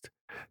best,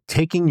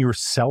 taking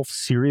yourself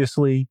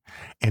seriously,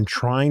 and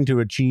trying to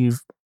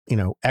achieve,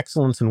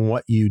 excellence in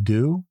what you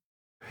do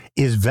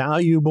is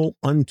valuable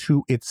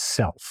unto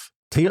itself.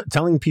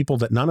 Telling people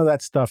that none of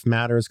that stuff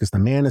matters because the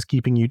man is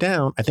keeping you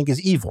down, I think,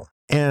 is evil.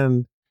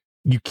 And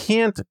you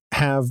can't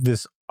have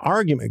this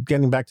argument,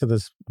 getting back to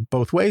this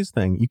both ways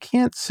thing, you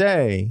can't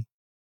say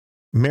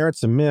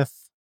merit's a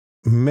myth,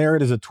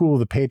 merit is a tool of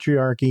the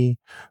patriarchy,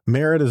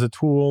 merit is a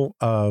tool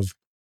of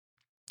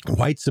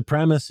white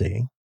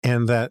supremacy,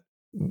 and that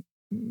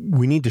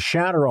we need to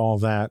shatter all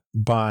that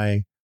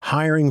by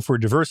hiring for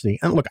diversity.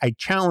 And look, I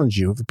challenge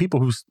you, the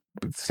people who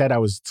said I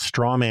was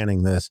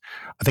strawmanning this,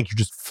 I think you're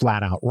just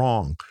flat out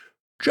wrong.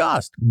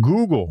 Just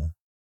Google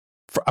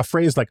a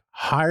phrase like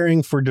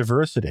hiring for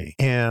diversity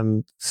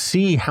and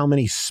see how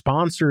many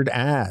sponsored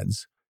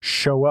ads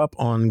show up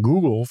on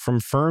Google from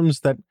firms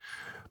that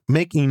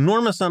make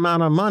enormous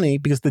amount of money,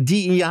 because the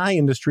DEI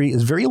industry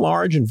is very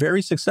large and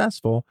very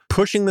successful,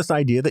 pushing this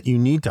idea that you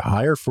need to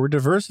hire for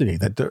diversity,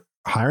 that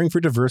hiring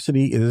for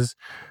diversity is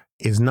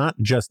not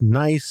just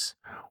nice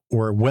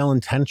or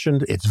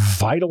well-intentioned, it's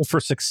vital for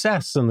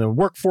success in the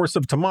workforce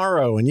of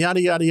tomorrow, and yada,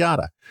 yada,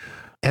 yada.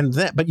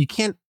 But you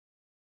can't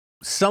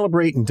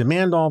celebrate and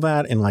demand all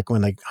that. And like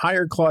when they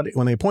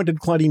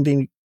appointed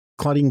Claudine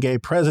Gay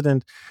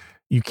president,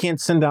 you can't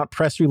send out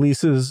press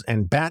releases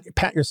and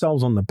pat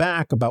yourselves on the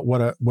back about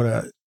what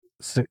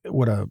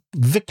a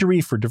victory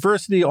for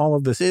diversity all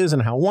of this is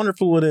and how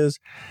wonderful it is,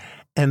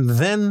 and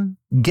then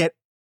get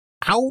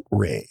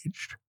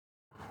outraged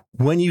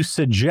when you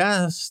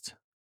suggest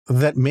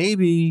that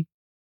maybe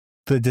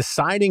the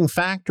deciding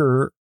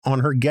factor on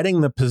her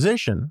getting the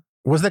position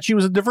was that she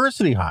was a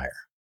diversity hire.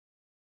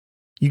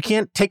 You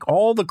can't take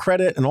all the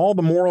credit and all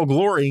the moral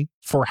glory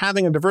for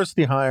having a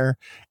diversity hire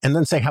and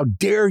then say, how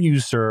dare you,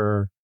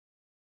 sir,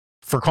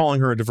 for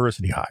calling her a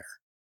diversity hire.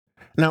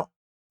 Now,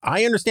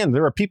 I understand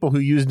there are people who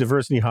use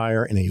diversity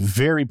hire in a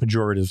very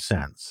pejorative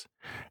sense.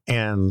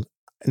 And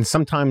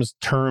sometimes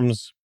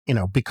terms,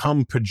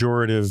 become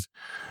pejorative.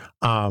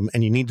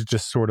 And you need to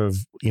just sort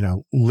of,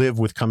 live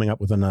with coming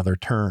up with another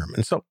term.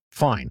 And so,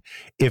 fine.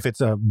 If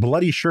it's a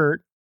bloody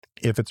shirt,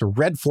 if it's a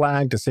red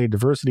flag to say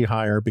diversity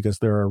hire because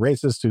there are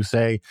racists who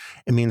say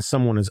it means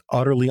someone is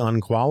utterly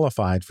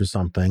unqualified for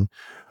something,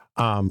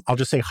 I'll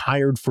just say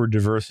hired for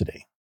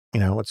diversity.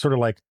 It's sort of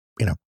like,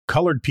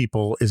 colored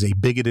people is a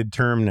bigoted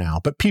term now,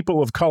 but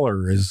people of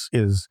color is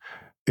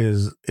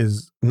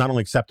not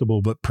only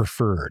acceptable but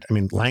preferred. I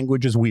mean,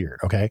 language is weird,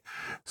 okay?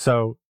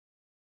 So,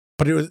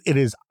 but it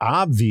is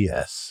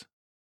obvious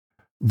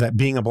that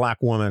being a black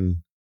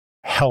woman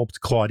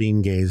helped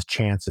Claudine Gay's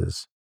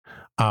chances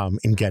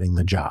in getting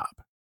the job.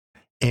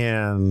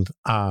 And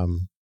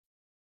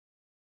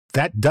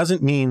that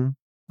doesn't mean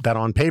that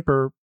on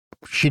paper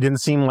she didn't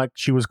seem like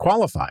she was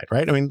qualified,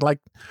 right? I mean, like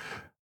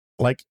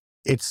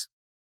it's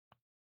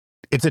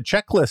a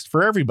checklist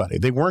for everybody.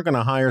 They weren't going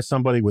to hire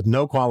somebody with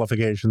no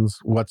qualifications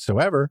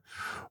whatsoever.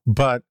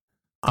 But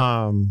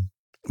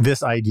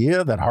this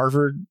idea that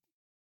Harvard,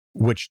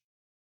 which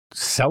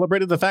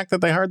celebrated the fact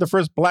that they hired the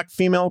first black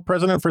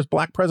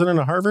president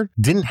of Harvard,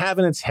 didn't have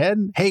in its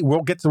head, hey,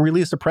 we'll get to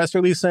release a press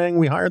release saying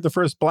we hired the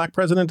first black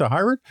president of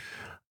Harvard,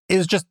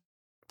 is just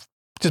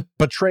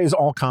betrays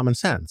all common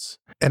sense.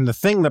 And the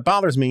thing that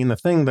bothers me, and the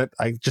thing that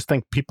I just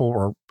think people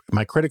or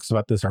my critics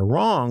about this are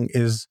wrong,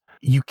 is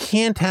you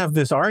can't have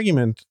this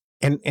argument.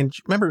 And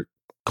remember,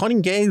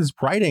 Claudine Gay's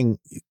writing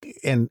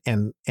and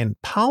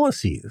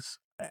policies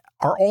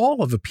are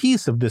all of a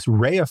piece of this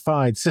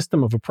reified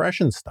system of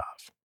oppression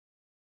stuff.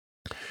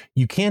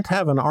 You can't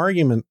have an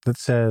argument that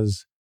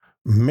says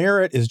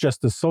merit is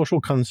just a social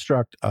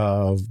construct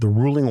of the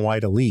ruling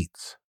white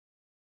elites,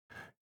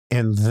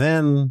 and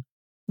then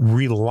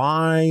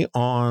rely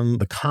on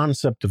the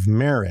concept of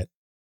merit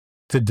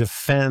to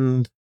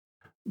defend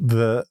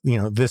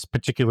this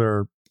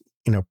particular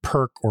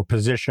perk or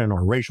position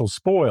or racial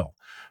spoil.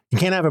 You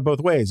can't have it both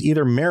ways.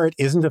 Either merit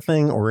isn't a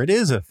thing or it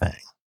is a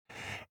thing.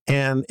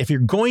 And if you're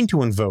going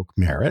to invoke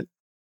merit,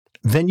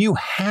 then you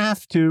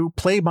have to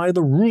play by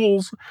the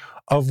rules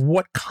of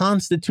what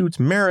constitutes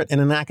merit in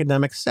an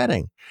academic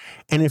setting.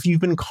 And if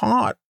you've been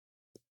caught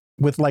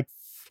with, like,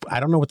 I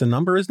don't know what the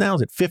number is now,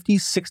 is it 50,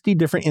 60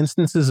 different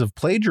instances of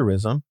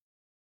plagiarism,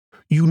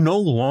 you no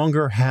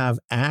longer have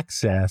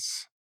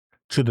access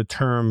to the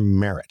term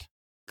merit.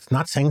 It's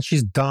not saying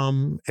she's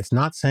dumb. It's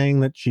not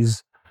saying that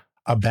she's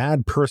a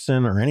bad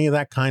person or any of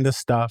that kind of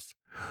stuff,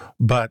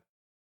 but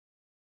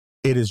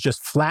it is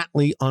just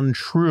flatly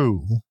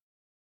untrue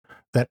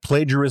that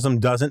plagiarism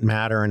doesn't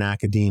matter in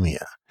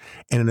academia.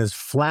 And it is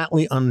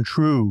flatly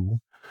untrue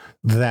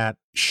that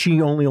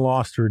she only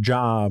lost her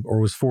job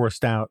or was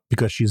forced out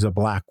because she's a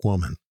black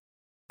woman.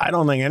 I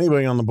don't think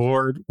anybody on the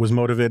board was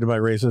motivated by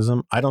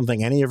racism. I don't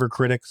think any of her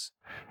critics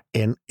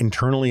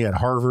internally at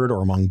Harvard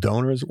or among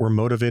donors were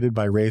motivated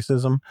by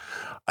racism.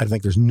 I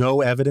think there's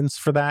no evidence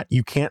for that.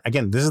 You can't,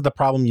 again, this is the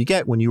problem you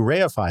get when you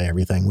reify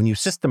everything, when you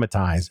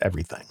systematize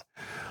everything.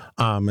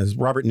 As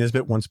Robert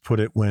Nisbet once put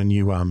it, when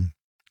you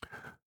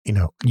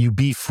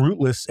be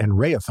fruitless and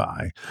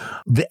reify.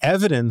 The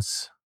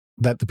evidence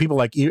that the people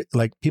like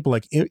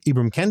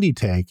Ibram Kendi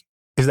take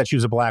is that she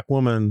was a black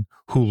woman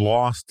who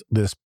lost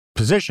this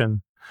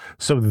position,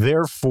 so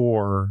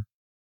therefore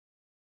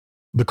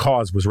the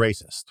cause was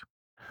racist.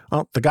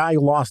 Well, the guy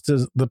who lost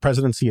the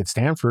presidency at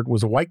Stanford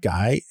was a white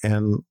guy,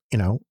 and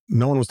no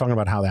one was talking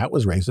about how that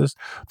was racist.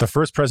 The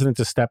first president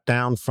to step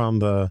down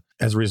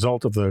as a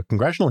result of the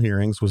congressional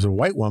hearings was a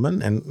white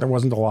woman, and there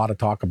wasn't a lot of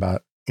talk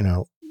about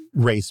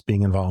race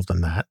being involved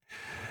in that.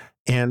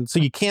 And so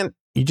you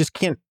just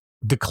can't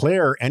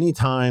declare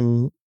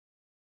anytime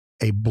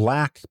a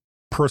black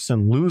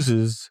person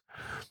loses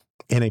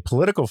in a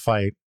political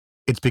fight,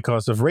 it's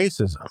because of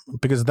racism.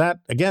 Because that,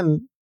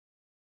 again,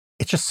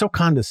 it's just so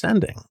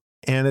condescending.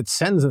 And it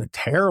sends a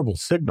terrible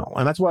signal.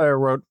 And that's why I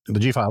wrote the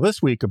G-File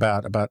this week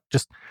about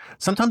just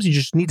sometimes you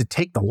just need to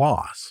take the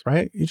loss,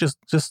 right? You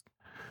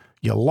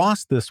you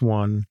lost this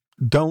one.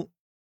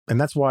 And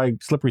that's why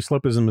slippery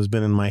slopism has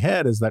been in my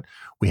head, is that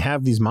we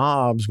have these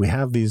mobs, we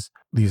have these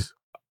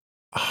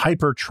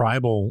hyper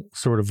tribal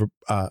sort of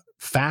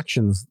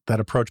factions that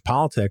approach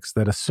politics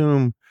that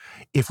assume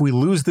if we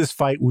lose this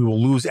fight, we will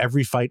lose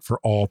every fight for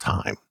all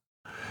time.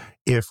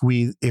 If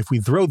we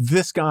throw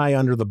this guy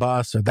under the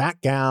bus or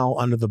that gal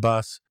under the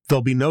bus,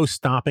 there'll be no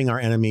stopping our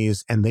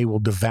enemies and they will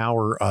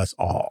devour us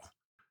all.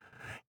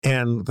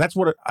 And that's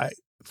what I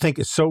think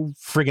is so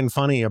friggin'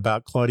 funny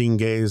about Claudine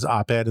Gay's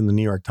op-ed in the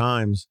New York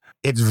Times.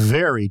 It's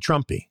very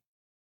Trumpy.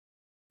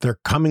 They're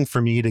coming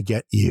for me to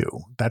get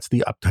you. That's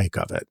the uptake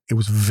of it. It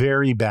was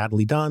very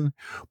badly done,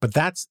 but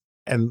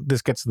and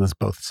this gets to this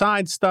both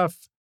sides stuff.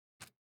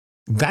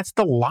 That's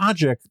the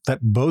logic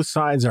that both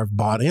sides are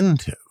bought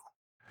into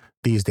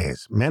these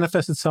days.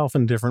 Manifests itself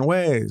in different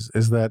ways,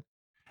 is that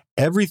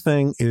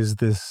everything is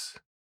this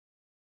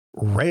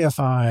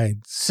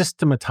reified,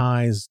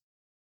 systematized,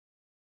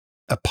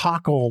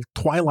 epochal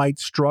twilight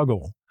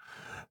struggle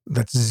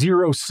that's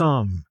zero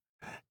sum.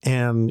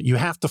 And you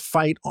have to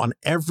fight on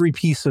every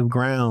piece of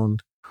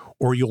ground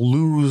or you'll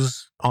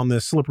lose on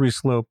this slippery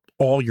slope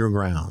all your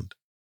ground.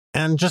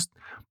 And just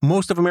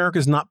most of America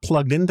is not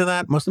plugged into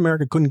that. Most of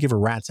America couldn't give a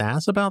rat's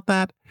ass about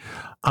that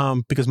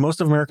because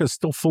most of America is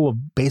still full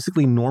of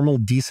basically normal,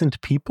 decent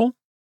people.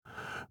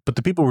 But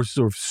the people were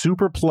sort of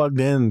super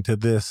plugged into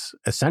this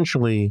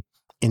essentially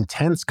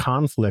intense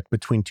conflict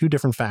between two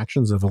different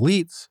factions of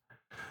elites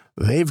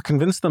they've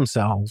convinced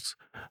themselves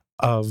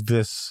of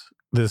this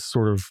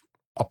sort of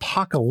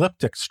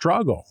apocalyptic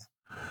struggle.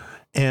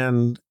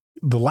 And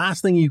the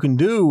last thing you can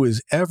do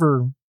is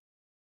ever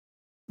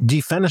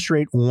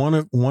defenestrate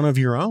one of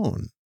your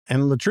own.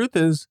 And the truth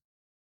is,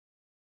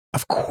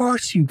 of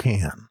course you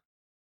can.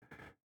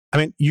 I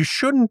mean, you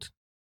shouldn't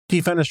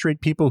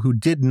defenestrate people who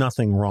did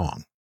nothing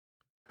wrong,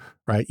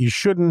 right? I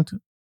shouldn't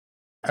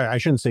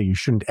say you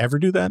shouldn't ever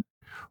do that,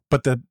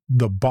 but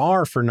the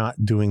bar for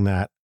not doing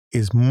that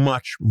is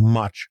much,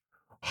 much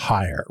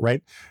higher,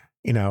 right?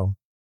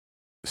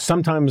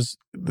 Sometimes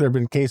there have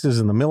been cases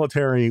in the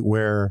military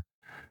where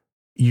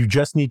you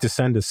just need to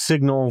send a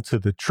signal to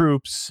the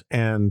troops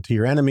and to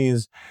your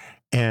enemies,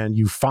 and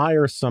you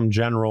fire some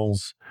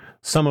generals,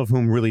 some of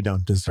whom really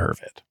don't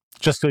deserve it,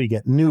 just so you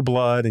get new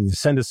blood and you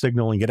send a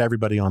signal and get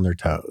everybody on their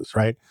toes,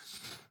 right?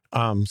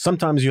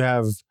 Sometimes you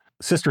have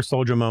sister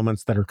soldier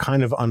moments that are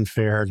kind of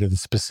unfair to the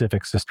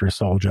specific sister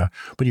soldier,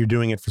 but you're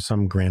doing it for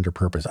some grander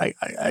purpose.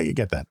 I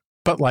get that.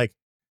 But like,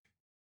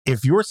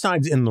 if your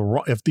side's in the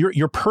wrong, if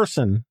your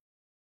person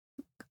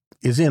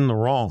is in the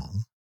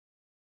wrong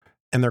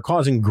and they're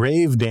causing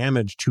grave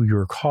damage to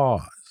your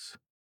cause,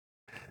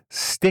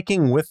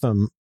 sticking with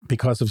them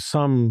because of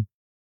some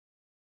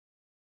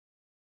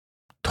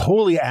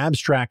totally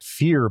abstract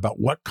fear about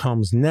what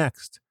comes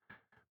next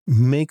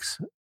makes,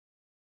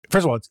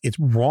 first of all, it's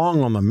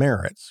wrong on the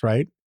merits,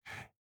 right?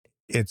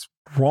 It's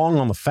wrong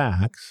on the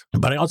facts,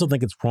 but I also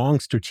think it's wrong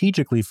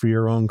strategically for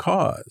your own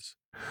cause.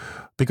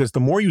 Because the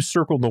more you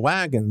circle the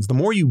wagons, the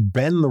more you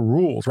bend the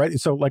rules, right?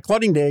 So like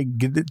Claudine Day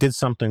did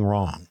something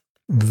wrong.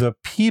 The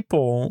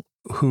people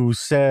who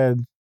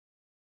said,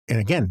 and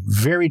again,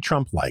 very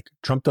Trump-like,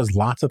 Trump does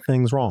lots of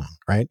things wrong,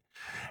 right?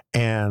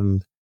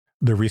 And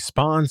the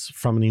response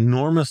from an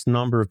enormous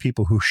number of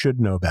people who should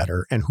know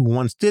better and who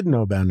once did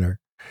know better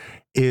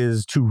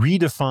is to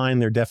redefine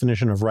their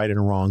definition of right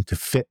and wrong to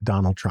fit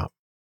Donald Trump.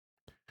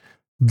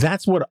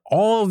 That's what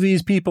all of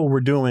these people were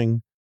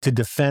doing to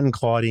defend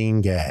Claudine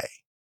Gay.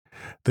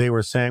 They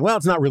were saying, well,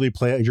 it's not really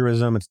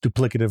plagiarism, it's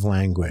duplicative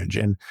language.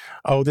 And,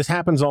 oh, this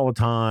happens all the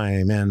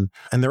time. And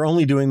they're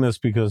only doing this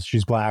because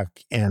she's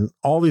black and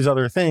all these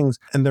other things.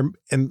 And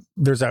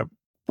there's a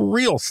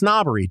real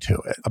snobbery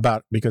to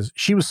it because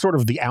she was sort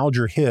of the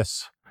Alger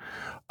Hiss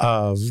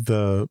of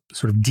the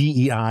sort of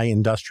DEI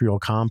industrial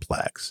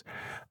complex.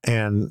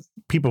 And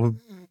people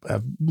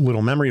have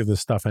little memory of this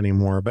stuff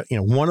anymore. But,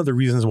 one of the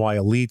reasons why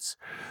elites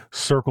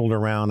circled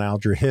around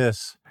Alger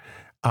Hiss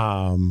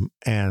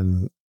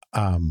and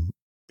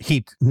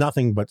heaped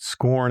nothing but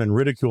scorn and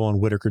ridicule on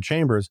Whittaker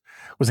Chambers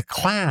was a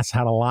class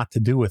had a lot to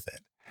do with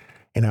it.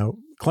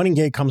 Claudine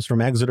Gay comes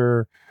from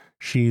Exeter.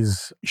 She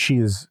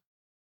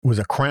was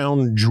a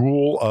crown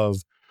jewel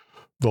of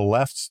the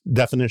left's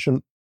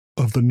definition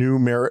of the new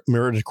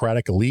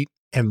meritocratic elite.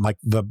 And like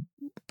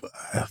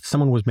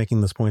someone was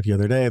making this point the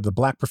other day, the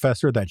black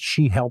professor that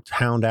she helped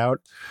hound out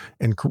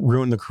and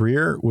ruin the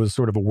career was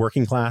sort of a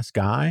working class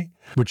guy,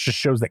 which just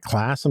shows that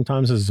class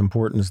sometimes is as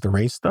important as the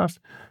race stuff.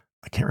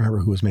 I can't remember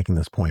who was making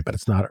this point, but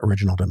it's not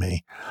original to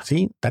me.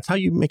 See, that's how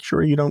you make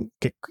sure you don't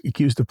get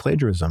accused of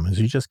plagiarism, is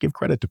you just give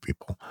credit to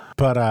people.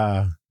 But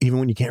even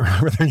when you can't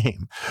remember their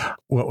name,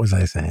 what was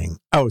I saying?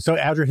 Oh, so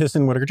Alger Hiss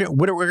and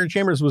Whittaker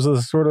Chambers was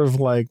a sort of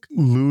like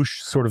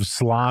louche, sort of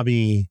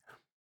slobby,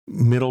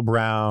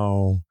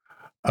 middlebrow,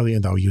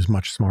 though he was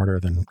much smarter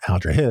than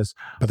Alger Hiss,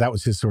 but that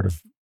was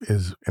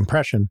his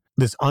impression.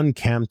 This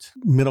unkempt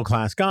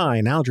middle-class guy,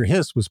 and Alger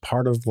Hiss was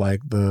part of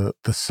like the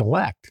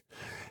select.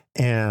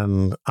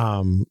 And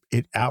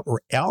it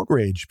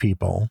outraged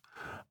people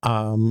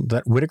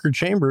that Whittaker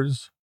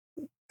Chambers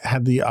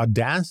had the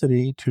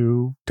audacity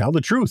to tell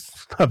the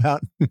truth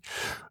about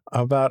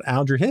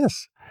Alger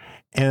Hiss.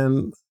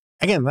 And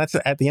again, that's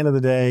at the end of the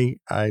day.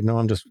 I know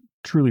I'm just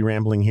truly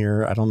rambling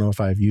here. I don't know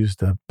if I've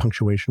used a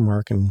punctuation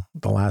mark in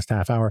the last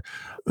half hour.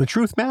 The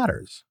truth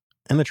matters,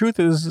 and the truth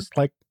is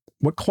like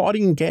what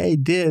Claudine Gay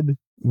did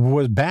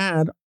was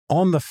bad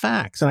on the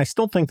facts. And I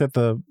still think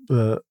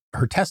that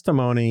her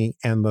testimony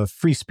and the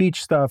free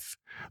speech stuff,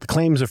 the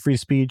claims of free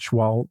speech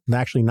while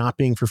actually not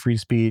being for free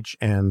speech,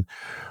 and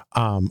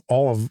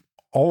all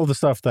of the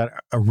stuff that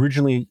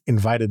originally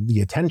invited the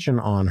attention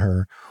on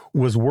her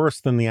was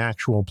worse than the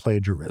actual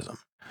plagiarism,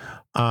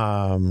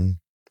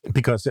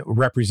 because it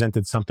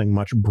represented something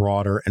much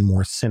broader and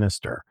more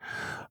sinister.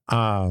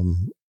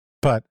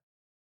 But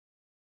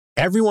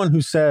everyone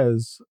who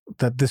says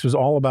that this was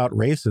all about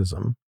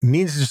racism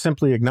needs to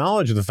simply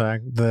acknowledge the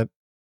fact that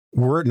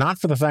were it not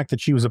for the fact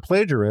that she was a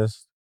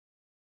plagiarist,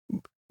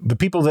 the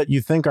people that you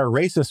think are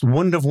racist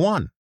wouldn't have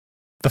won.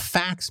 The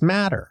facts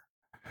matter.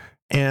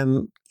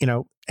 And,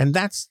 and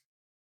that's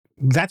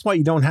why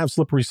you don't have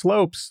slippery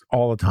slopes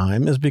all the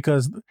time, is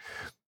because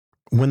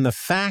when the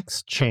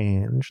facts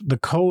change, the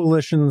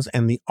coalitions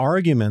and the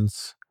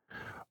arguments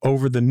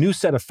over the new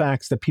set of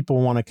facts that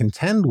people want to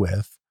contend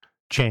with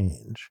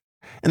change.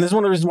 And this is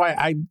one of the reasons why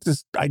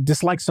I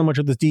dislike so much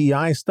of this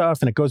DEI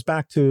stuff. And it goes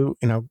back to,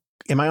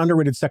 in my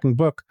underrated second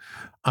book,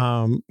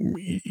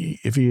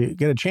 if you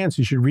get a chance,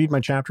 you should read my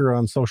chapter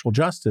on social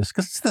justice,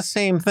 because it's the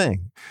same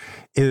thing.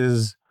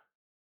 Is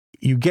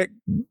you get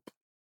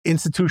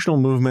institutional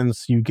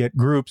movements, you get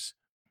groups,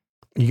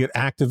 you get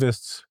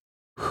activists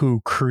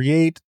who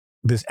create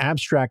this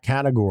abstract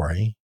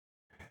category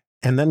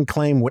and then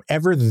claim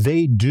whatever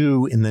they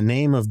do in the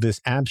name of this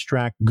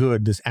abstract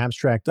good, this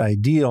abstract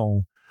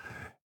ideal,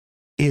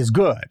 is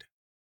good.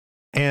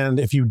 And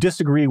if you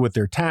disagree with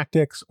their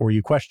tactics, or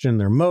you question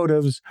their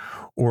motives,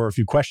 or if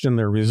you question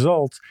their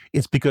results,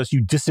 it's because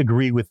you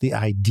disagree with the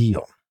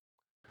ideal.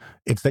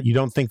 It's that you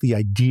don't think the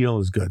ideal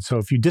is good. So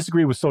if you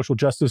disagree with social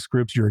justice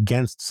groups, you're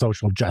against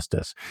social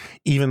justice,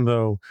 even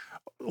though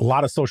a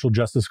lot of social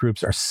justice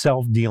groups are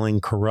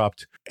self-dealing,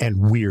 corrupt,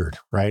 and weird,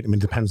 right? I mean,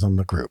 it depends on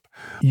the group.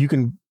 You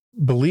can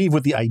believe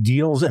with the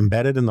ideals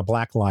embedded in the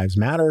Black Lives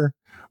Matter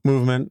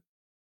movement,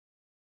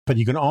 but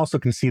you can also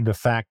concede the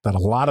fact that a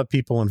lot of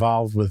people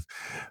involved with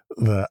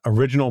the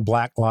original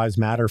Black Lives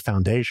Matter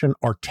Foundation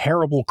are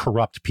terrible,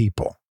 corrupt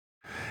people.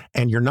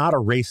 And you're not a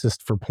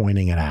racist for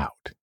pointing it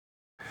out.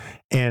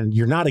 And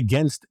you're not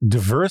against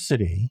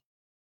diversity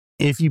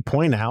if you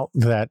point out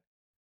that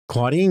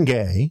Claudine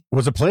Gay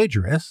was a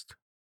plagiarist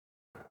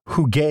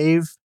who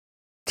gave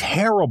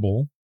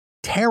terrible,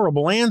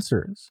 terrible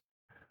answers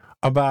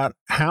about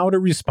how to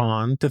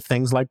respond to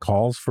things like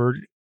calls for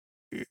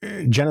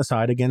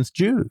genocide against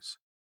Jews.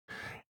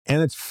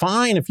 And it's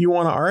fine if you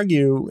want to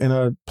argue in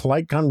a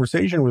polite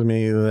conversation with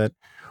me that,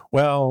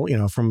 well, you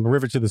know, from the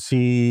river to the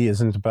sea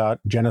isn't about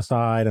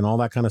genocide and all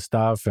that kind of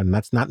stuff. And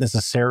that's not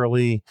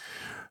necessarily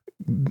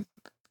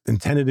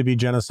intended to be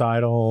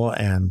genocidal.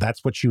 And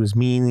that's what she was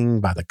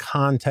meaning by the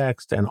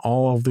context and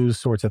all of those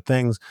sorts of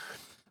things.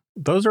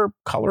 Those are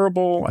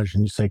colorable. I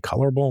shouldn't say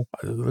colorable.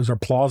 Those are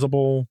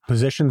plausible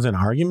positions and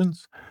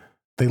arguments.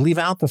 They leave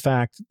out the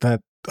fact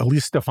that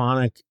Elise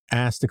Stefanik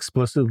asked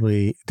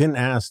explicitly, didn't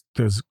ask,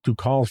 do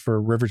calls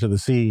for river to the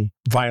sea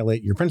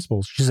violate your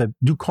principles? She said,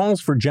 do calls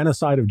for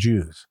genocide of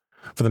Jews,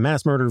 for the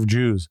mass murder of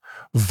Jews,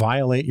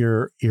 violate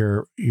your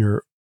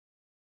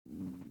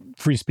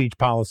free speech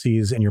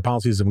policies and your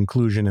policies of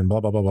inclusion and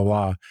blah, blah, blah, blah,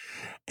 blah.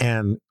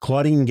 And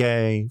Claudine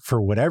Gay,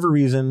 for whatever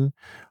reason,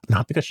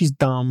 not because she's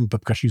dumb,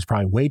 but because she's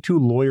probably way too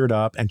lawyered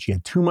up and she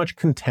had too much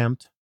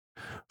contempt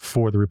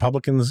for the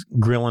Republicans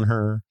grilling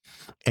her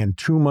and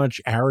too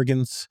much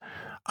arrogance,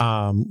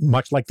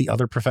 much like the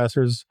other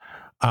professors,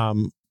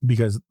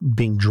 because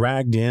being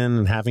dragged in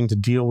and having to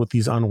deal with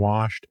these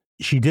unwashed,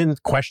 she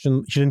didn't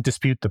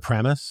dispute the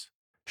premise.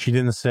 She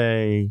didn't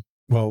say,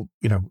 well,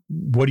 you know,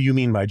 what do you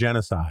mean by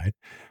genocide?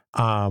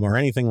 Or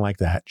anything like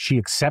that. She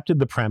accepted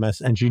the premise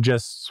and she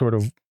just sort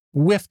of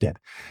whiffed it.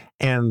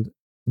 And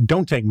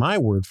don't take my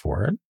word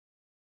for it.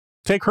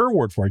 Take her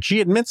word for it. She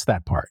admits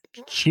that part.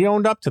 She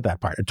owned up to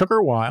that part. It took her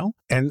a while,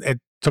 and it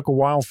took a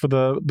while for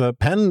the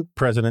Penn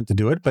president to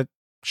do it, but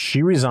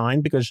she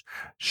resigned because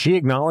she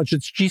acknowledged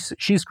that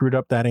she screwed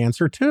up that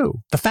answer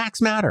too. The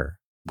facts matter.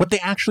 What they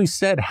actually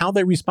said, how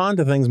they respond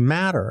to things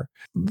matter.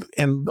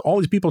 And all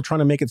these people trying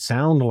to make it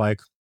sound like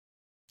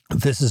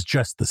this is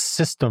just the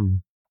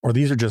system, or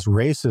these are just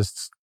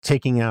racists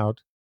taking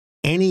out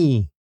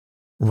any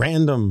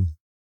random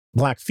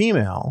Black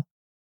female,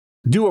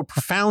 do a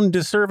profound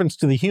disservice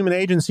to the human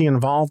agency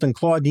involved in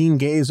Claudine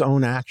Gay's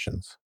own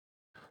actions,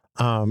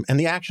 and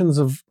the actions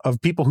of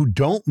people who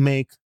don't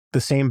make the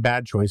same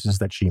bad choices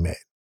that she made.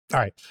 All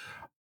right.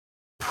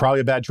 Probably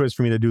a bad choice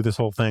for me to do this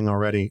whole thing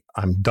already.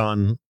 I'm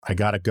done. I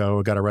got to go.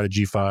 I got to write a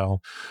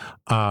G-file.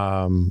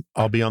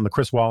 I'll be on the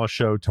Chris Wallace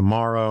show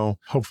tomorrow.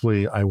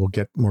 Hopefully I will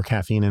get more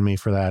caffeine in me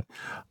for that.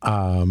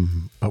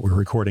 But we're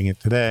recording it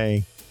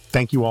today.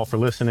 Thank you all for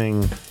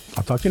listening.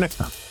 I'll talk to you next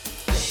time.